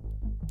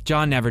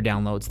 John never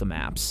downloads the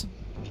maps.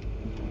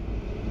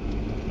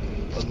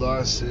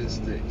 Allah says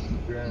that he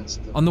grants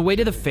them. On the way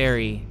to the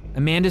ferry,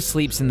 Amanda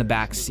sleeps in the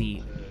back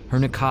seat, her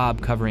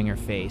niqab covering her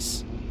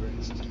face.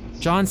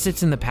 John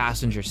sits in the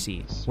passenger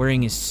seat,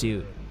 wearing his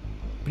suit,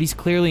 but he's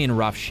clearly in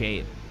rough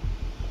shape.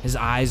 His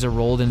eyes are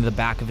rolled into the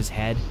back of his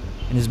head,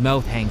 and his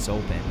mouth hangs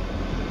open.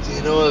 Do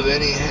you know of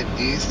any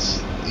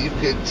hadiths you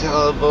could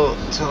tell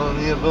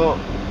me about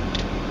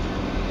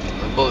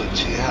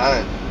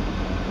jihad?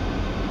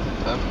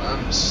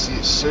 I'm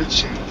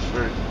searching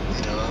for,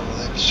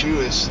 the true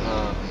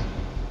Islam.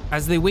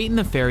 As they wait in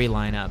the ferry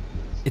lineup,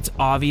 it's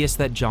obvious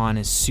that John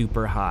is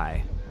super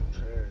high.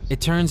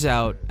 It turns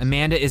out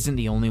Amanda isn't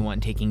the only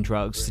one taking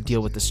drugs to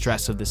deal with the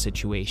stress of the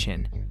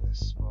situation.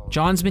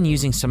 John's been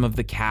using some of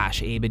the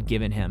cash Abe had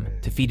given him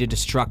to feed a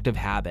destructive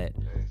habit,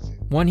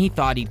 one he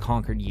thought he'd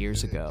conquered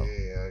years ago.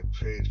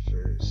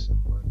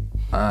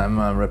 I'm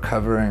a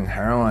recovering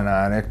heroin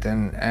addict,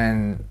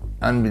 and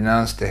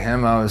unbeknownst to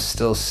him, I was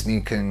still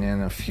sneaking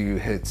in a few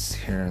hits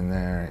here and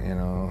there,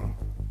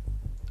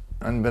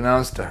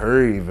 Unbeknownst to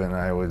her even,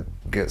 I would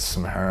get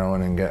some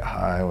heroin and get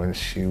high when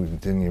she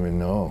didn't even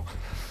know.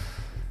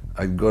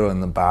 I'd go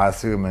in the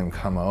bathroom and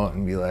come out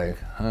and be like,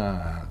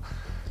 huh.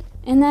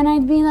 And then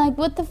I'd be like,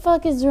 what the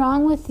fuck is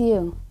wrong with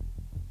you?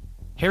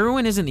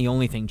 Heroin isn't the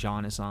only thing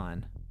John is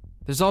on.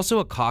 There's also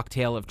a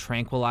cocktail of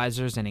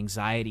tranquilizers and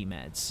anxiety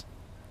meds.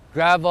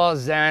 Gravol,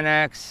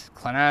 Xanax,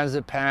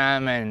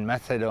 clonazepam, and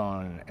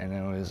methadone, and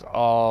it was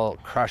all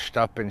crushed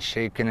up and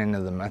shaken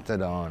into the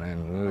methadone,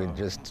 and we would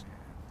just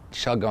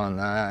chug on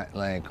that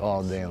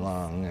all day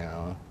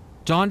long,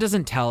 John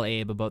doesn't tell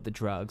Abe about the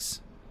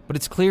drugs, but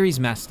it's clear he's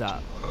messed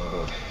up.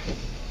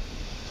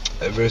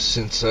 Ever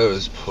since I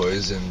was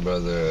poisoned,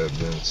 brother, I've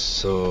been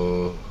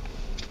so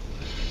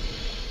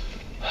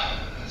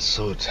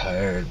so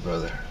tired,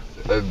 brother.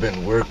 I've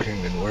been working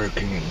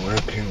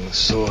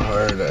so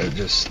hard. I'm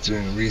just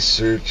doing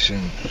research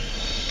and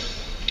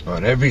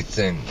on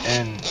everything.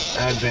 And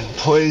I've been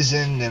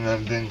poisoned and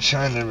I've been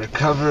trying to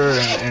recover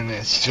and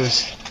it's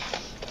just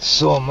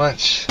so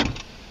much.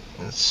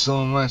 It's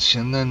so much.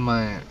 And then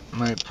my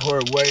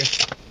poor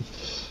wife,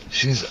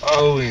 she's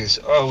always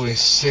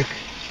sick.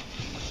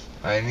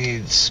 I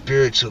need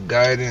spiritual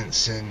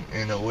guidance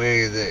in a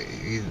way that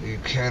you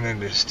can't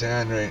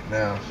understand right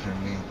now for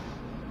me.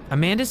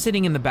 Amanda's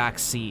sitting in the back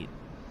seat,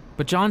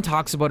 but John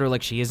talks about her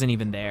like she isn't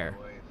even there.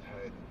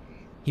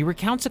 He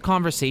recounts a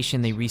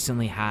conversation they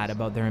recently had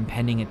about their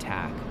impending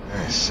attack.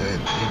 I said,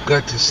 "You've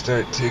got to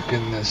start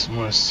taking this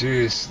more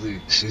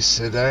seriously." She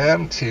said, "I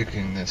am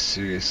taking this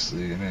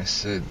seriously." And I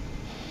said,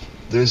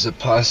 "There's a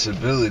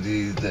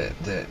possibility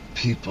that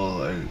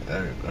people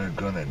are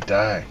gonna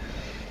die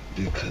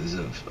because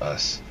of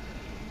us."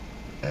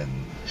 And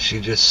she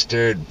just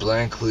stared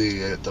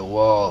blankly at the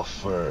wall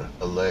for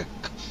like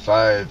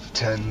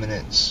 5-10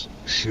 minutes.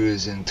 She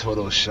was in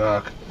total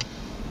shock.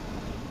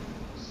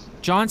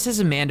 John says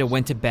Amanda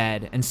went to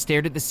bed and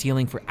stared at the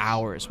ceiling for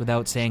hours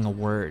without saying a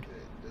word.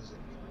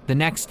 The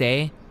next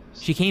day,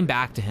 she came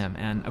back to him,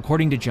 and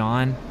according to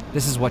John,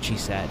 this is what she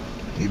said.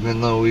 Even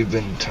though we've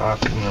been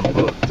talking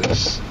about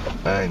this,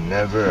 I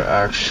never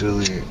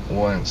actually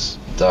once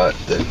thought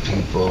that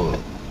people,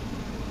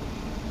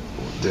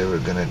 they were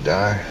gonna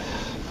die.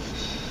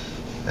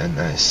 And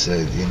I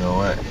said, you know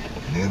what,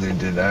 neither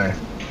did I.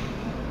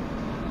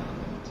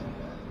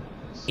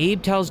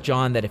 Abe tells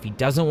John that if he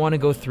doesn't want to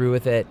go through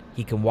with it,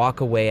 he can walk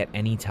away at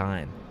any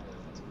time.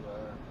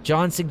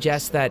 John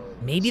suggests that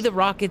maybe the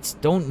rockets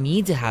don't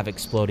need to have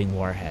exploding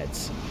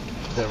warheads.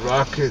 The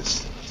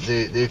rockets,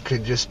 they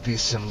could just be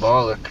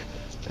symbolic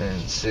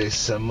and say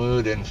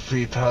Samud and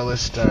Free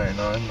Palestine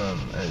on them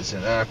as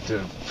an act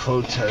of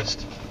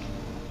protest.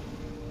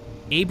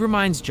 Abe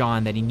reminds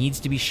John that he needs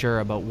to be sure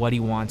about what he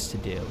wants to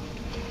do.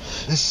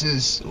 This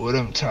is what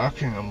I'm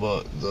talking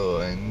about,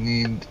 though. I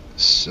need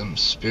some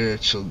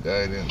spiritual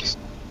guidance.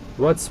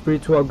 What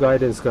spiritual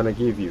guidance gonna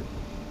give you?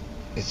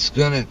 It's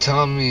gonna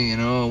tell me, you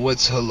know,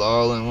 what's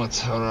halal and what's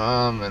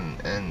haram,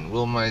 and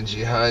will my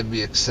jihad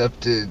be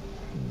accepted?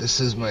 This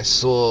is my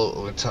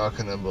soul we're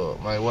talking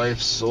about, my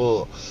wife's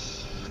soul.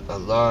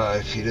 Allah,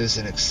 if he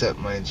doesn't accept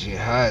my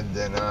jihad,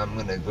 then I'm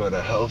gonna go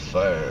to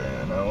hellfire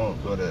and I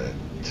won't go to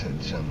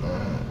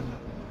Jannah.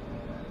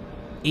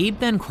 Abe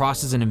then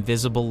crosses an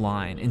invisible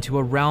line into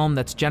a realm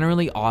that's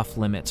generally off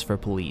limits for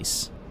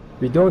police.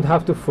 We don't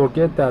have to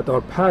forget that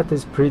our path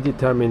is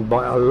predetermined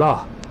by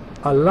Allah.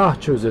 Allah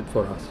chose it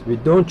for us. We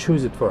don't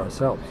choose it for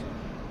ourselves.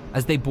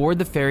 As they board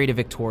the ferry to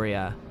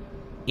Victoria,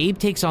 Abe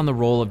takes on the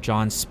role of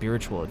John's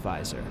spiritual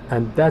advisor.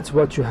 And that's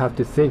what you have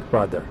to think,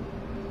 brother.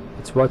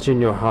 It's what's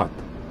in your heart.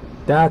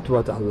 That's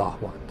what Allah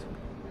wants.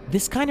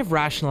 This kind of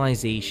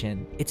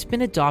rationalization, it's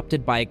been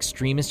adopted by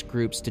extremist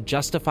groups to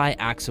justify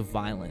acts of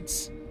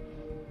violence.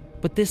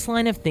 But this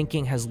line of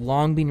thinking has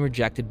long been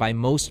rejected by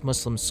most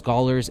Muslim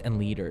scholars and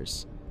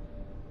leaders.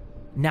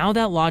 Now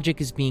that logic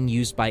is being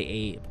used by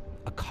Abe,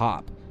 a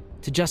cop,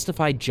 to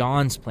justify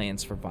John's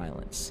plans for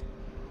violence.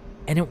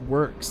 And it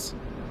works.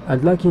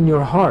 And like in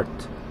your heart,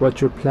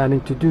 what you're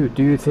planning to do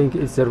you think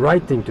is the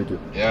right thing to do?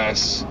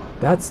 Yes.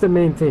 That's the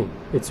main thing.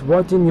 It's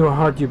what in your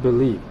heart you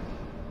believe.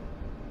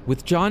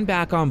 With John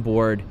back on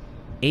board,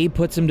 Abe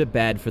puts him to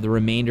bed for the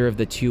remainder of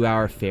the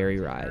 2-hour ferry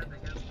ride.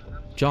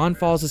 John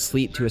falls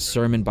asleep to a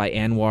sermon by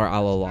Anwar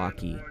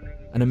al-Awlaki,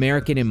 an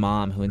American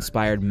imam who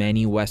inspired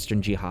many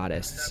Western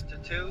jihadists,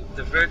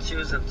 the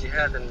virtues of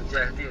jihad and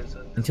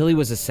mujahideen. Until he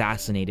was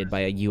assassinated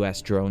by a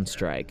U.S. drone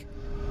strike.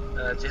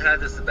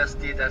 Jihad is the best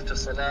deed after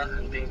salah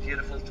and being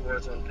beautiful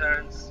towards one's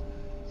parents.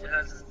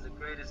 Jihad is the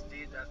greatest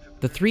deed after...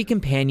 The three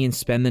companions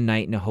spend the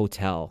night in a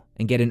hotel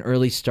and get an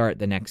early start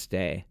the next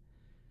day.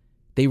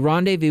 They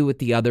rendezvous with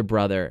the other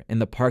brother in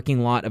the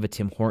parking lot of a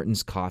Tim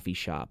Hortons coffee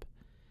shop.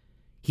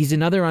 He's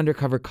another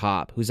undercover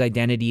cop whose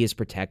identity is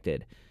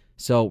protected,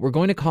 so we're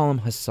going to call him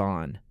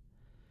Hassan.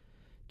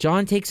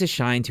 John takes a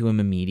shine to him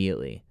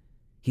immediately.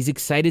 He's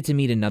excited to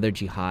meet another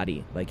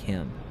jihadi like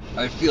him.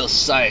 I feel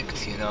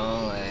psyched, you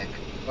know, like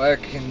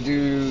I can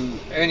do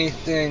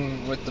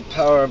anything with the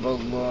power of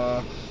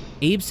Allah.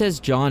 Abe says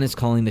John is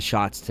calling the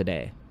shots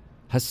today.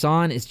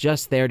 Hassan is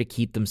just there to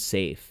keep them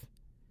safe.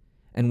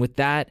 And with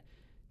that,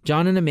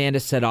 John and Amanda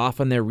set off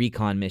on their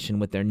recon mission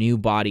with their new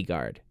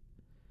bodyguard.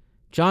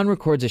 John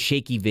records a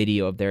shaky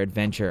video of their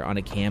adventure on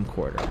a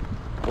camcorder.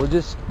 Well,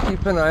 just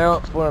keep an eye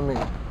out for me.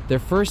 Their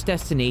first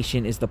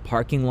destination is the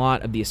parking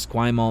lot of the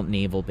Esquimalt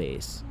Naval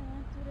Base.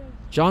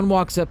 John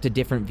walks up to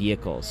different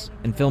vehicles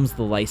and films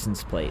the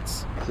license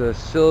plates. It's a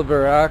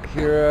silver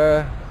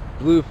Acura,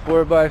 blue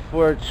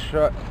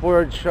 4x4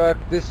 Ford truck.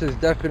 This is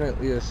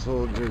definitely a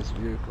soldier's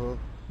vehicle.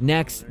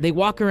 Next, they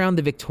walk around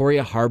the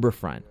Victoria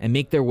Harbourfront and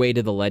make their way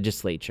to the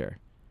legislature.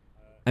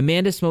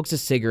 Amanda smokes a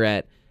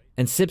cigarette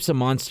and sips a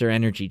Monster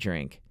Energy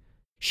drink.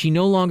 She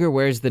no longer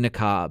wears the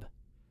niqab.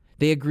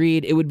 They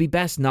agreed it would be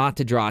best not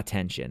to draw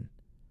attention.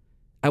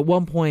 At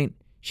one point,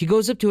 she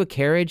goes up to a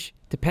carriage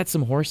to pet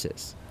some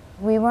horses.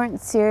 We weren't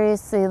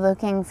seriously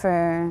looking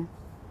for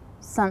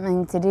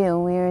something to do.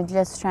 We were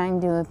just trying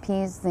to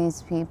appease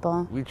these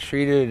people. We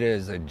treated it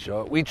as a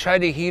joke. We tried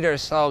to heat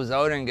ourselves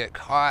out and get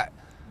caught.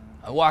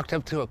 I walked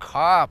up to a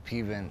cop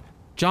even.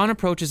 John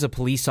approaches a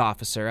police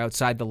officer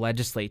outside the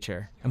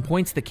legislature and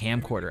points the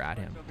camcorder at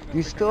him.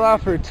 You still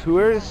offer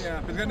tours?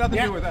 Yeah, it's got nothing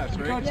to do with us,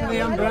 right? Go to the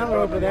umbrella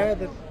over there.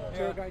 The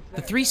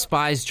three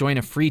spies join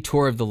a free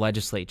tour of the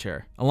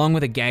legislature, along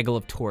with a gaggle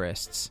of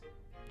tourists.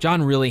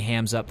 John really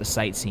hams up the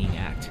sightseeing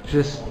act.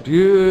 Just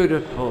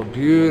beautiful,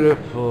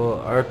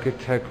 beautiful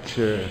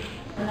architecture.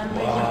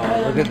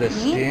 Wow, look at the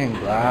stained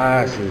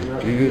glass,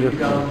 it's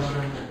beautiful.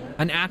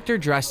 An actor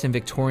dressed in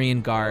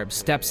Victorian garb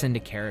steps into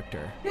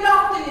character. Good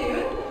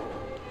afternoon.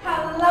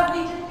 How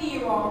lovely to see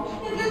you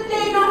all. Is this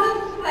day not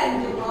a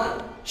splendid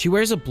one? She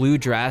wears a blue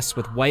dress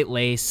with white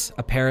lace,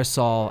 a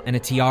parasol, and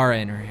a tiara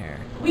in her hair.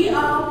 We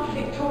are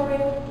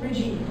Victoria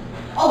Regina,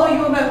 although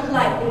you will most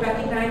likely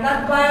recognize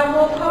us by our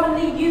more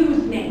commonly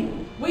used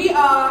name. We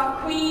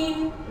are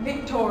Queen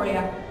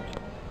Victoria.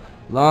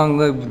 Long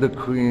live the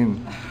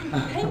Queen.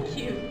 Thank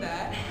you,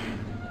 sir.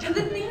 Does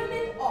it seem a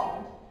bit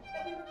odd?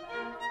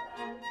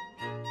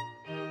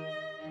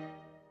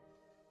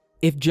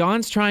 If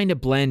John's trying to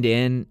blend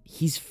in,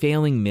 he's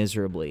failing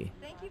miserably.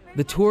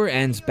 The tour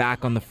ends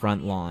back on the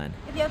front lawn.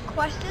 If you have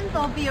questions,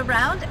 I'll be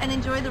around, and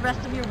enjoy the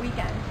rest of your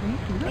weekend.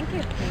 Thank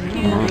you.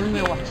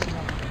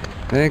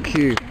 Thank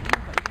you.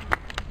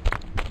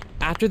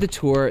 After the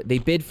tour, they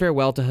bid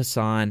farewell to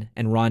Hassan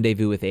and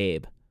rendezvous with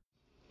Abe.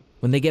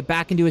 When they get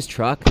back into his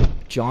truck,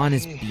 John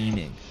is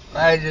beaming.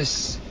 Man,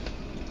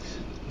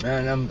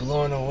 I'm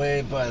blown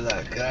away by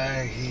that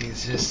guy.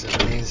 He's just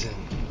amazing.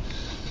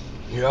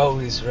 You're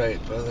always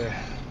right, brother.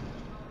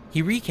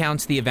 He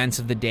recounts the events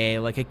of the day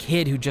like a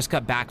kid who just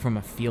got back from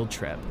a field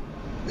trip.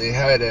 They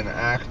had an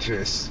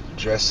actress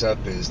dress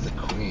up as the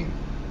Queen.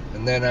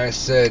 And then I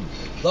said,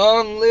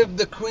 "Long live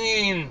the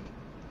Queen!"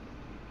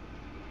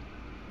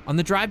 On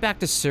the drive back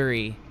to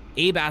Surrey,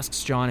 Abe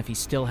asks John if he's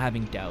still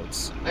having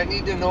doubts. I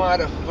need to know how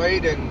to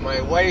fight, and my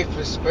wife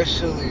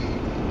especially,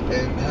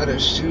 and how to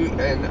shoot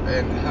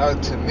and how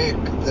to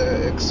make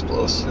the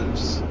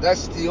explosives.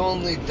 That's the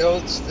only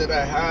doubts that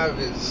I have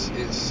is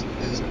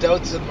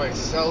doubts of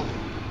myself.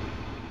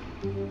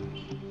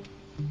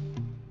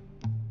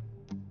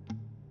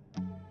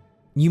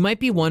 You might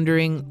be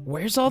wondering,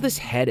 where's all this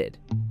headed?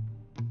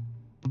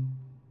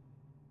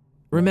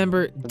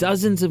 Remember,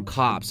 dozens of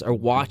cops are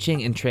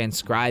watching and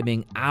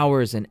transcribing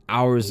hours and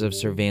hours of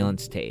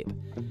surveillance tape.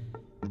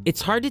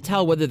 It's hard to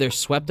tell whether they're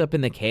swept up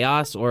in the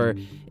chaos or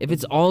if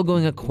it's all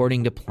going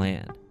according to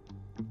plan.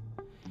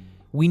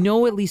 We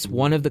know at least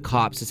one of the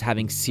cops is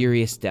having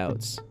serious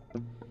doubts.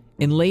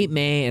 In late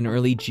May and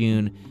early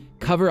June,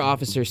 cover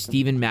officer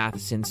Stephen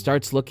Matheson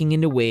starts looking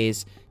into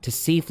ways to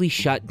safely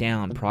shut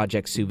down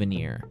Project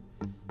Souvenir,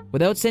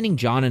 without sending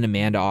John and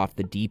Amanda off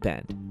the deep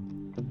end.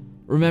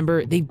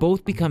 Remember, they've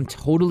both become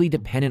totally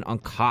dependent on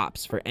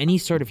cops for any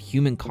sort of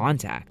human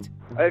contact.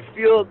 I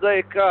feel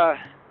like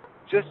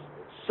just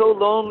so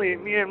lonely.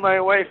 Me and my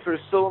wife are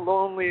so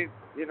lonely,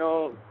 you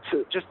know,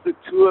 just the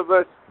two of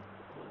us.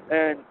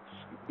 And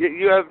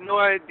you have no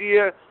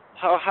idea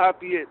how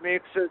happy it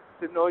makes us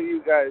to know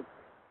you guys.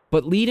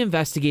 But lead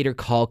investigator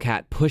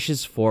Colcat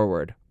pushes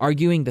forward,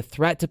 arguing the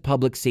threat to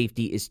public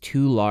safety is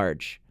too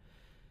large.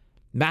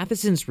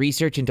 Matheson's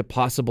research into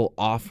possible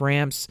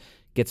off-ramps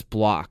gets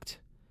blocked,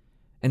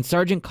 and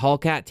Sergeant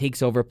Colcat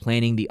takes over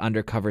planning the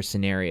undercover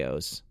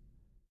scenarios.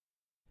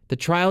 The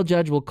trial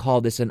judge will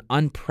call this an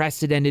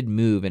unprecedented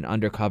move in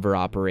undercover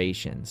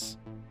operations.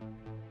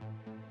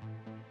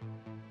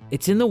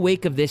 It's in the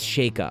wake of this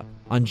shakeup,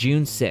 on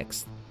June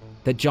 6th,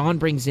 that John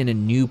brings in a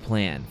new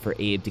plan for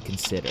Abe to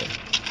consider.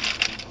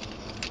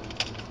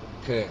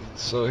 Okay,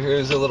 so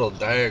here's a little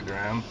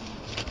diagram.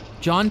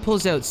 John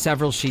pulls out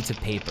several sheets of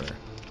paper.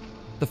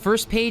 The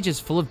first page is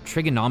full of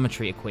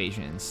trigonometry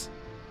equations.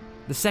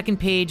 The second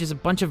page is a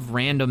bunch of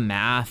random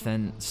math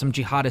and some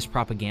jihadist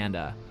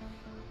propaganda.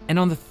 And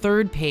on the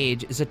third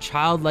page is a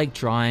childlike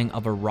drawing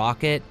of a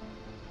rocket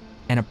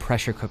and a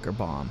pressure cooker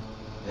bomb.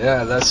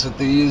 Yeah, that's what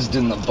they used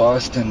in the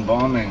Boston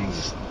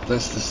bombings.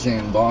 That's the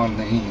same bomb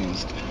they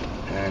used.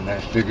 And I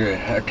figure,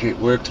 heck, it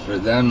worked for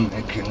them,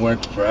 it can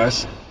work for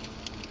us.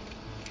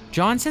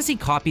 John says he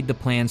copied the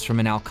plans from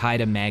an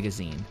Al-Qaeda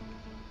magazine,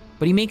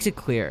 but he makes it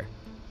clear.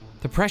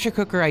 The pressure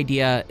cooker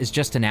idea is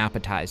just an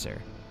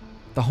appetizer.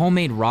 The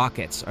homemade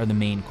rockets are the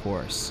main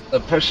course. The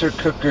pressure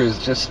cooker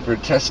is just for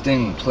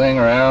testing, playing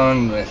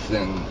around with,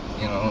 and,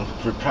 you know,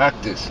 for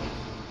practice.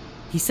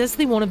 He says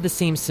they won't have the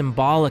same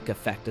symbolic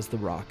effect as the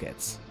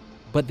rockets,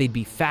 but they'd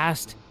be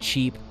fast,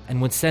 cheap,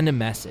 and would send a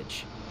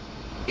message.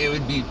 It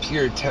would be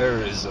pure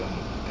terrorism,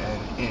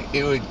 and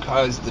it would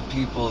cause the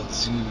people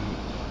to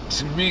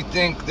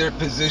rethink their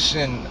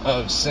position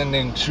of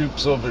sending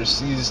troops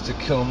overseas to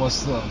kill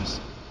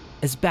Muslims.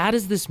 As bad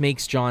as this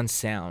makes John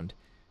sound,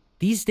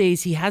 these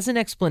days he has an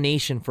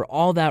explanation for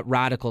all that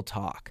radical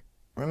talk.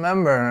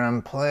 Remember,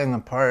 I'm playing a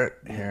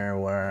part here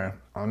where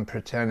I'm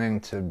pretending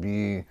to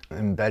be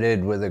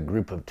embedded with a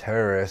group of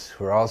terrorists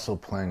who are also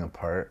playing a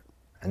part.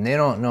 And they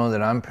don't know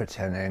that I'm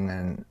pretending,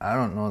 and I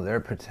don't know they're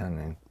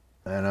pretending.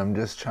 And I'm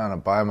just trying to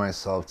buy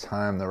myself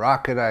time. The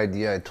rocket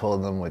idea I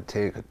told them would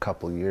take a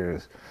couple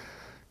years,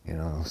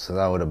 so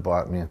that would have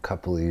bought me a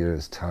couple of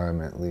years'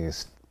 time at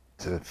least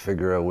to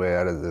figure a way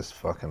out of this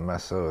fucking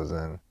mess I was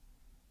in.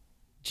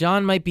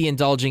 John might be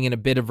indulging in a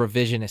bit of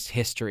revisionist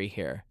history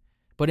here,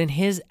 but in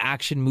his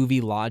action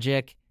movie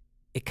logic,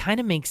 it kind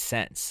of makes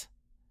sense.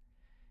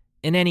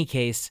 In any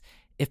case,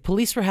 if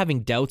police were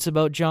having doubts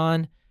about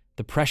John,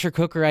 the pressure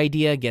cooker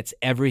idea gets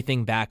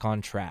everything back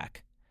on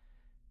track.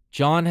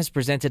 John has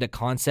presented a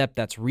concept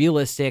that's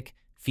realistic,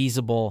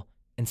 feasible,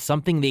 and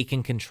something they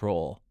can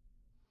control.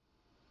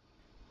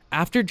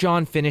 After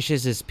John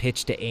finishes his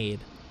pitch to Abe,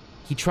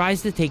 he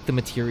tries to take the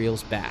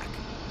materials back.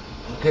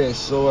 Okay,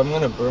 so I'm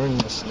gonna burn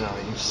this now.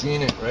 You've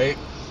seen it, right?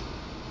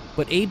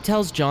 But Abe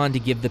tells John to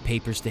give the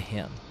papers to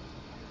him.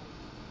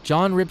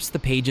 John rips the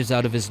pages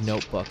out of his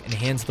notebook and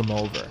hands them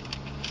over.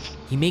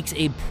 He makes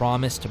Abe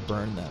promise to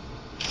burn them.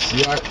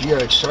 You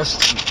gotta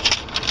trust me.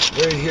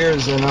 Right here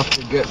is enough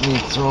to get me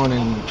thrown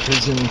in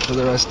prison for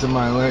the rest of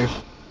my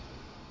life.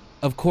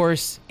 Of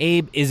course,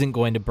 Abe isn't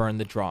going to burn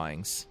the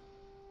drawings.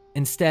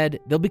 Instead,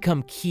 they'll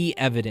become key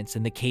evidence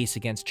in the case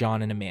against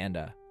John and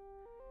Amanda.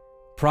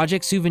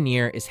 Project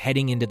Souvenir is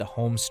heading into the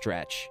home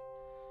stretch.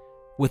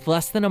 With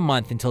less than a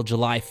month until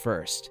July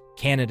 1st,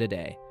 Canada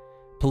Day,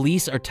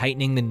 police are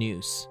tightening the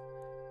noose.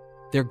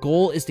 Their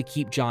goal is to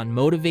keep John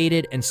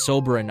motivated and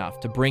sober enough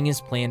to bring his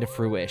plan to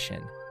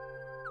fruition.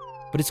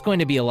 But it's going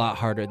to be a lot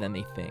harder than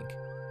they think.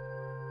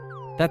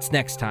 That's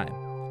next time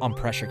on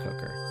Pressure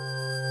Cooker.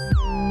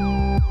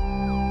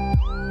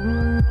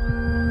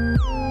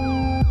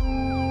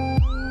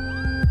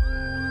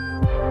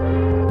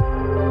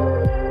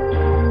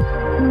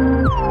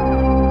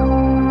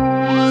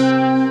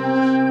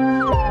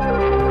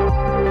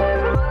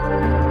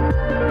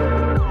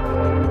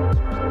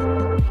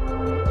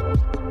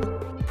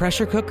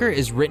 Pressure Cooker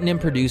is written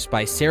and produced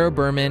by Sarah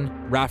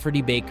Berman,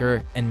 Rafferty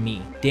Baker, and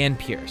me, Dan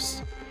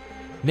Pierce.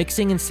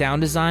 Mixing and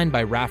sound design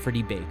by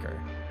Rafferty Baker.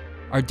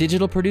 Our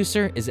digital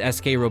producer is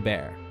S.K.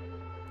 Robert.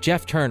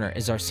 Jeff Turner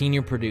is our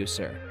senior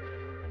producer.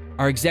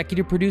 Our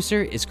executive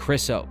producer is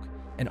Chris Oak,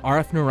 and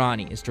Arif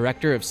Noorani is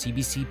director of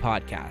CBC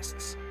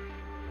Podcasts.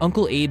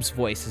 Uncle Abe's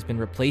voice has been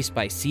replaced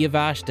by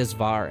Siavash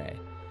Desvare.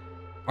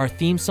 Our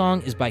theme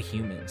song is by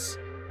Humans.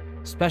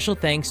 Special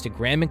thanks to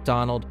Graham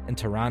McDonald and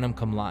Taranum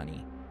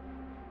Kamlani.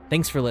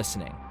 Thanks for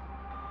listening.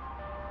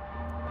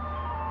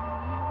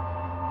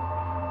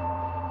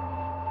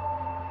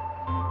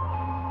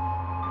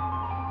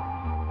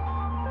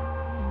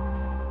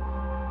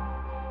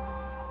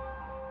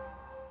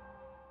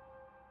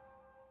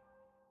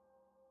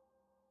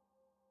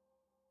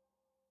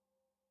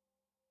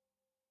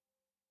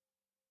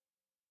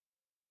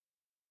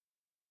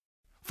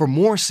 For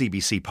more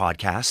CBC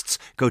podcasts,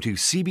 go to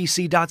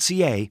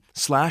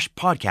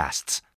cbc.ca/podcasts.